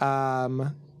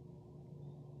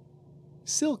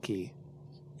 Silky.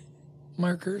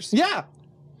 Markers. Yeah.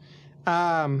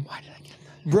 Why did I get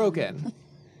that? Broken.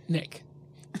 Nick.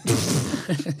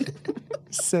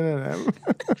 Synonym.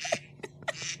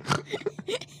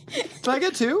 Did I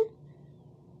get 2?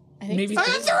 I think Maybe I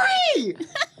got 3!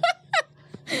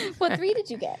 What 3 did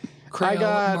you get? Crayon, I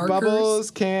got markers.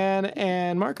 bubbles, can,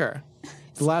 and marker.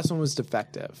 The last one was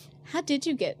defective. How did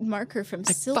you get marker from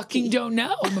Silky? Fucking don't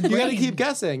know. I'm a You got to brain. keep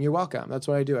guessing. You're welcome. That's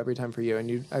what I do every time for you.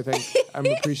 And I think I'm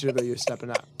appreciative that you're stepping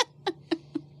up.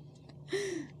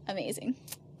 Amazing.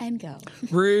 And go.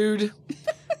 Rude.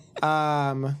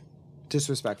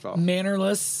 Disrespectful.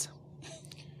 Mannerless.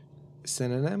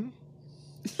 Synonym.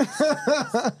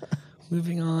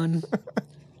 Moving on.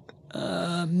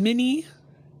 Mini.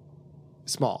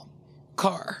 Small.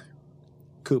 Car.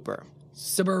 Cooper.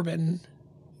 Suburban.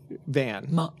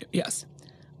 Van. Yes.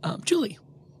 Julie.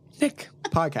 Nick.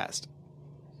 Podcast.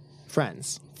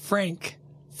 Friends. Frank.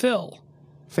 Phil.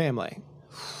 Family.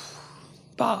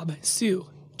 Bob. Sue.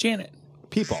 Janet.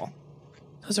 People.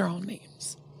 Those are all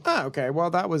names. Oh, okay. Well,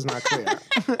 that was not clear.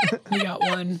 We got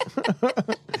one.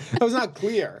 That was not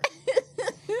clear.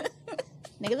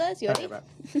 Nicholas, you ready? Okay,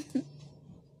 but-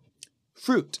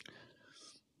 Fruit.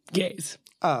 Gaze.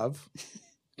 Of.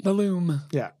 The loom.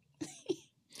 Yeah.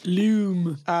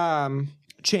 Loom.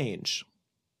 Change.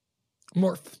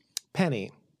 Morph.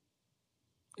 Penny.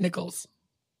 Nickels.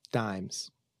 Dimes.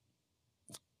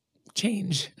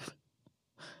 Change.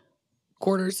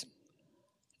 Quarters.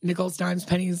 Nickels, dimes,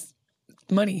 pennies.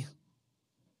 Money.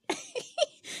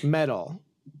 Metal.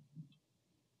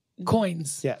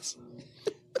 Coins. Yes.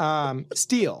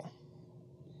 Steel.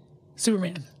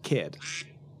 Superman. Kid.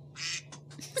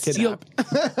 Steel. Kidnap.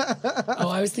 Oh,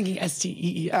 I was thinking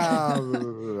STEE. It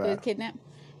was kidnapped.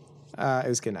 It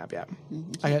was kidnap, yeah.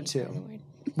 I got 2.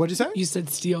 What'd you say? You said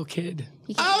steel kid.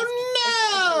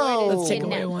 Oh, no! Let's take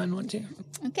Kidnap. away 1, 1, 2.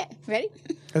 Okay, ready?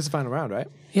 That's the final round, right?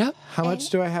 Yep. How much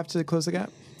do I have to close the gap?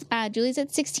 Julie's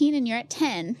at 16 and you're at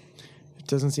 10. It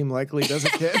doesn't seem likely, does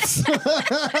it, kids?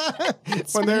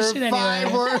 When there Squish are it 5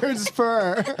 anyway. words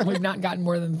per. We've not gotten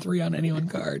more than 3 on any one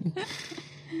card.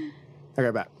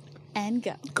 Okay, back. And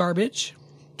go. Garbage.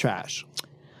 Trash.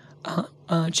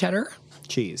 Cheddar.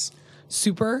 Cheese.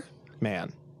 Super.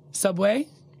 Man. Subway.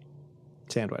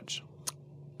 Sandwich.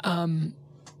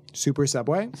 Super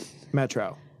Subway.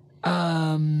 Metro.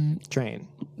 Train.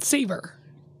 Savor.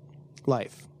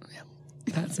 Life.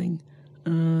 Passing.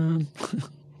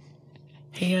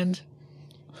 Hand.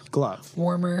 Glove.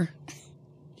 Warmer.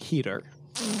 Heater.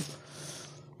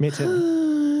 Mitten.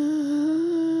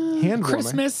 Hand warmer.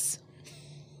 Christmas.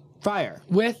 Fire.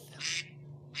 With.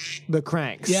 The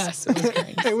Cranks. Yes, it was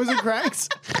cranks. It was a Cranks?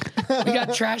 We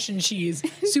got trash and cheese.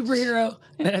 Superhero.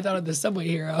 Then I thought of the Subway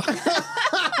hero.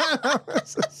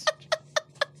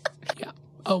 Yeah.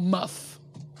 Oh, muff.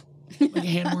 Like a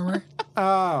hand warmer.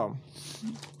 Oh.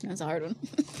 That's a hard one.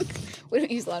 We don't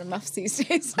use a lot of muffs these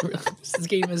days. This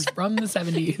game is from the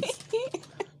 70s.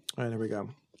 All right, there we go.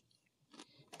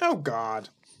 Oh, God.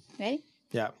 Ready?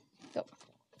 Yeah. Go.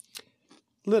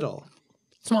 Little.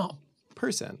 Small.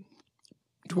 Person.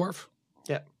 Dwarf.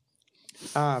 Yeah.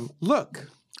 Look.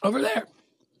 Over there.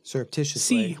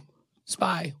 Surreptitiously. See.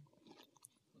 Spy.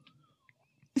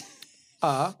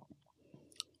 a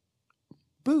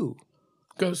boo.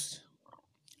 Ghost.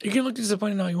 You can look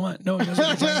disappointed all you want. No one knows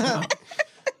what you're talking about.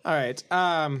 All right.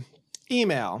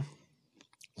 Email.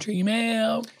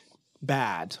 Email.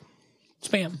 Bad.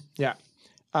 Spam. Yeah.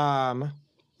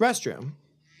 Restroom.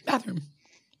 Bathroom.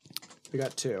 We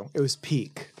got 2. It was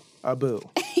peak. A boo.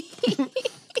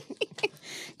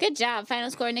 Good job.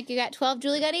 Final score, Nick, you got 12.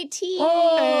 Julie got 18.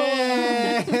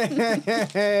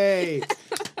 Hey!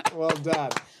 Well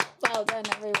done. Well done,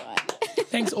 everyone.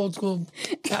 Thanks, old school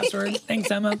password.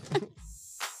 Thanks, Emma.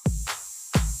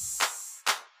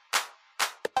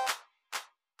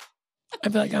 I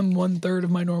feel like I'm 1/3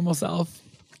 of my normal self.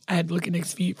 I had to look at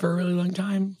Nick's feet for a really long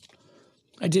time.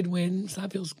 I did win, so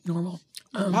that feels normal.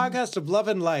 Podcast of love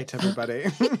and light, everybody.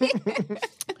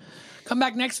 Come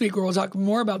back next week where we'll talk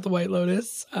more about the White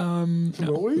Lotus.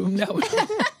 Will we? No.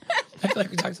 I feel like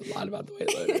we talked a lot about the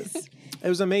White Lotus. It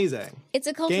was amazing. It's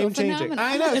a cultural Game changing. phenomenon.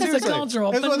 I know. It's seriously. a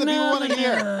cultural That's what the people want to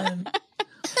hear.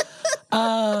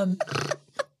 phenomenon.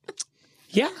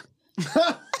 Yeah.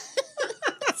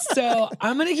 So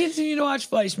I'm going to continue to watch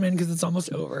Fleischman because it's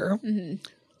almost over. Mm-hmm.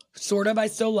 Sort of I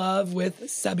Still Love with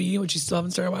Sebi, which you still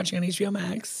haven't started watching on HBO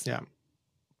Max. Yeah.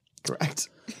 Correct.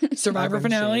 Survivor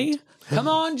finale. Come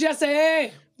on,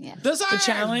 Jesse! Yeah. The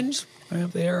challenge. I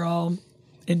hope they are all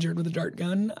injured with a dart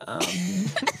gun.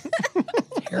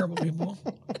 Terrible people.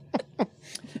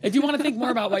 If you want to think more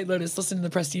about White Lotus, listen to the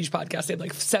Prestige podcast. They have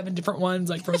like 7 different ones,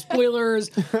 like from spoilers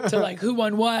to like who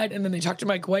won what, and then they talk to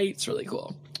Mike White. It's really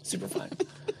cool. Super fun.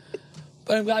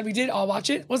 But I'm glad we did all watch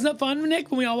it. Wasn't that fun,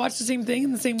 Nick, when we all watched the same thing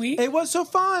in the same week? It was so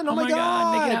fun. Oh my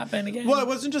God. Make it happen again. Well, it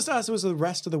wasn't just us. It was the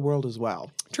rest of the world as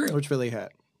well. True. Which really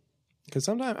hit. Because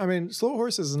sometimes, I mean, Slow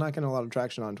Horses is not getting a lot of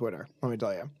traction on Twitter, let me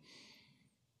tell you.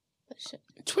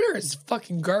 Twitter is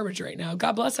fucking garbage right now.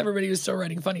 God bless everybody who's still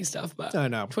writing funny stuff, but I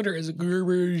know. Twitter is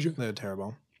garbage. They're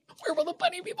terrible. Where will the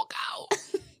funny people go?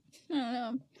 I don't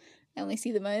know. I only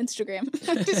see them on Instagram.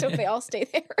 I just hope they all stay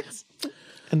there.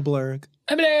 And Blurg.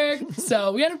 I'm Blurg.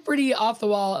 So we had a pretty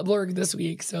off-the-wall Blurg this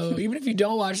week. So even if you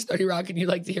don't watch 30 Rock and you'd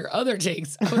like to hear other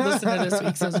takes, I would listen to this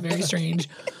week. So it's very strange.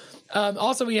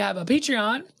 Also, we have a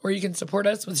Patreon where you can support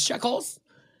us with shekels.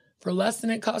 For less than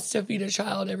it costs to feed a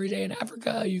child every day in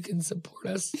Africa, you can support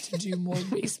us to do more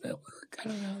basement work. I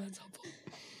don't know. That's helpful.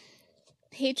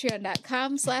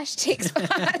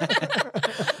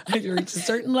 Patreon.com/takespot. If you reach a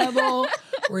certain level,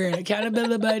 we're an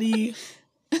accountability buddy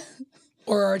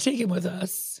or are taken with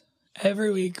us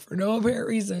every week for no apparent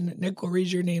reason. Nick will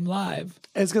read your name live.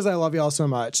 It's because I love y'all so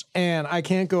much. And I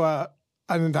can't go out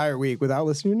an entire week without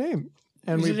listening to your name.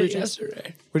 And We did it appreciate-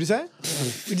 yesterday. What'd you say?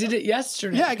 We did it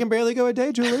yesterday. Yeah, I can barely go a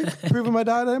day, Julie. Proving my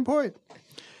diet point.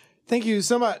 Thank you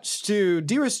so much to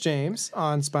Dearest James,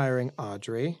 Awe-Inspiring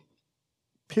Audrey,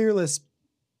 Peerless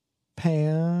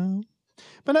Pam,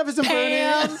 Beneficent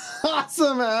Bernie,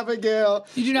 Awesome Abigail.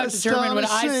 You do not determine when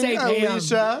I say Astonishing Pam.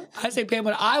 Alicia, I say Pam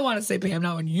when I want to say Pam,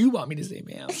 not when you want me to say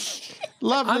Pam.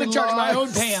 Lovely I'm in charge of my own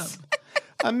Lars, Pam.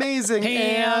 Amazing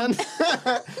Pam.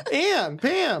 Anne.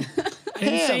 Pam. I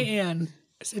didn't say Anne.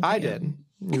 I said Pam. I did.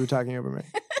 You were talking over me.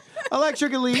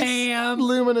 Electric Elise, Pam.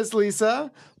 Luminous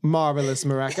Lisa, Marvelous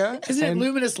Mareka. Isn't it and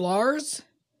Luminous Lars?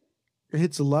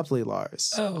 It's Lovely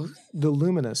Lars, Oh. the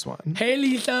luminous one. Hey,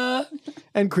 Lisa.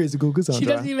 And Crazy Cool Cassandra. She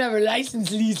doesn't even have her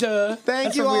license, Lisa. Thank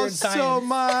That's you from all Weird so Science.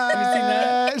 much. Have you seen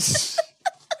that?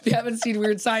 If you haven't seen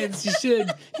Weird Science, you should.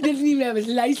 He doesn't even have his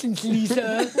license,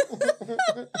 Lisa.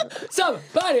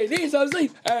 Somebody needs some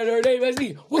sleep, and her name is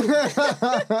me. Woo.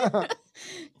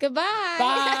 Goodbye.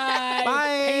 Bye.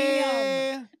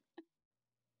 Bye.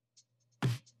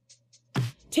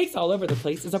 Takes All Over the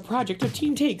Place is a project of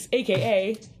Team Takes,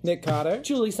 a.k.a. Nick Cotter.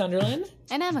 Julie Sunderland,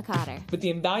 And Emma Cotter. with the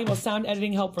invaluable sound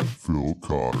editing help from Phil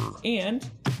Cotter. and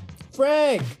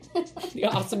Frank. the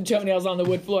awesome toenails on the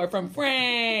wood floor from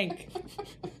Frank.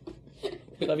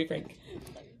 We love you, Frank.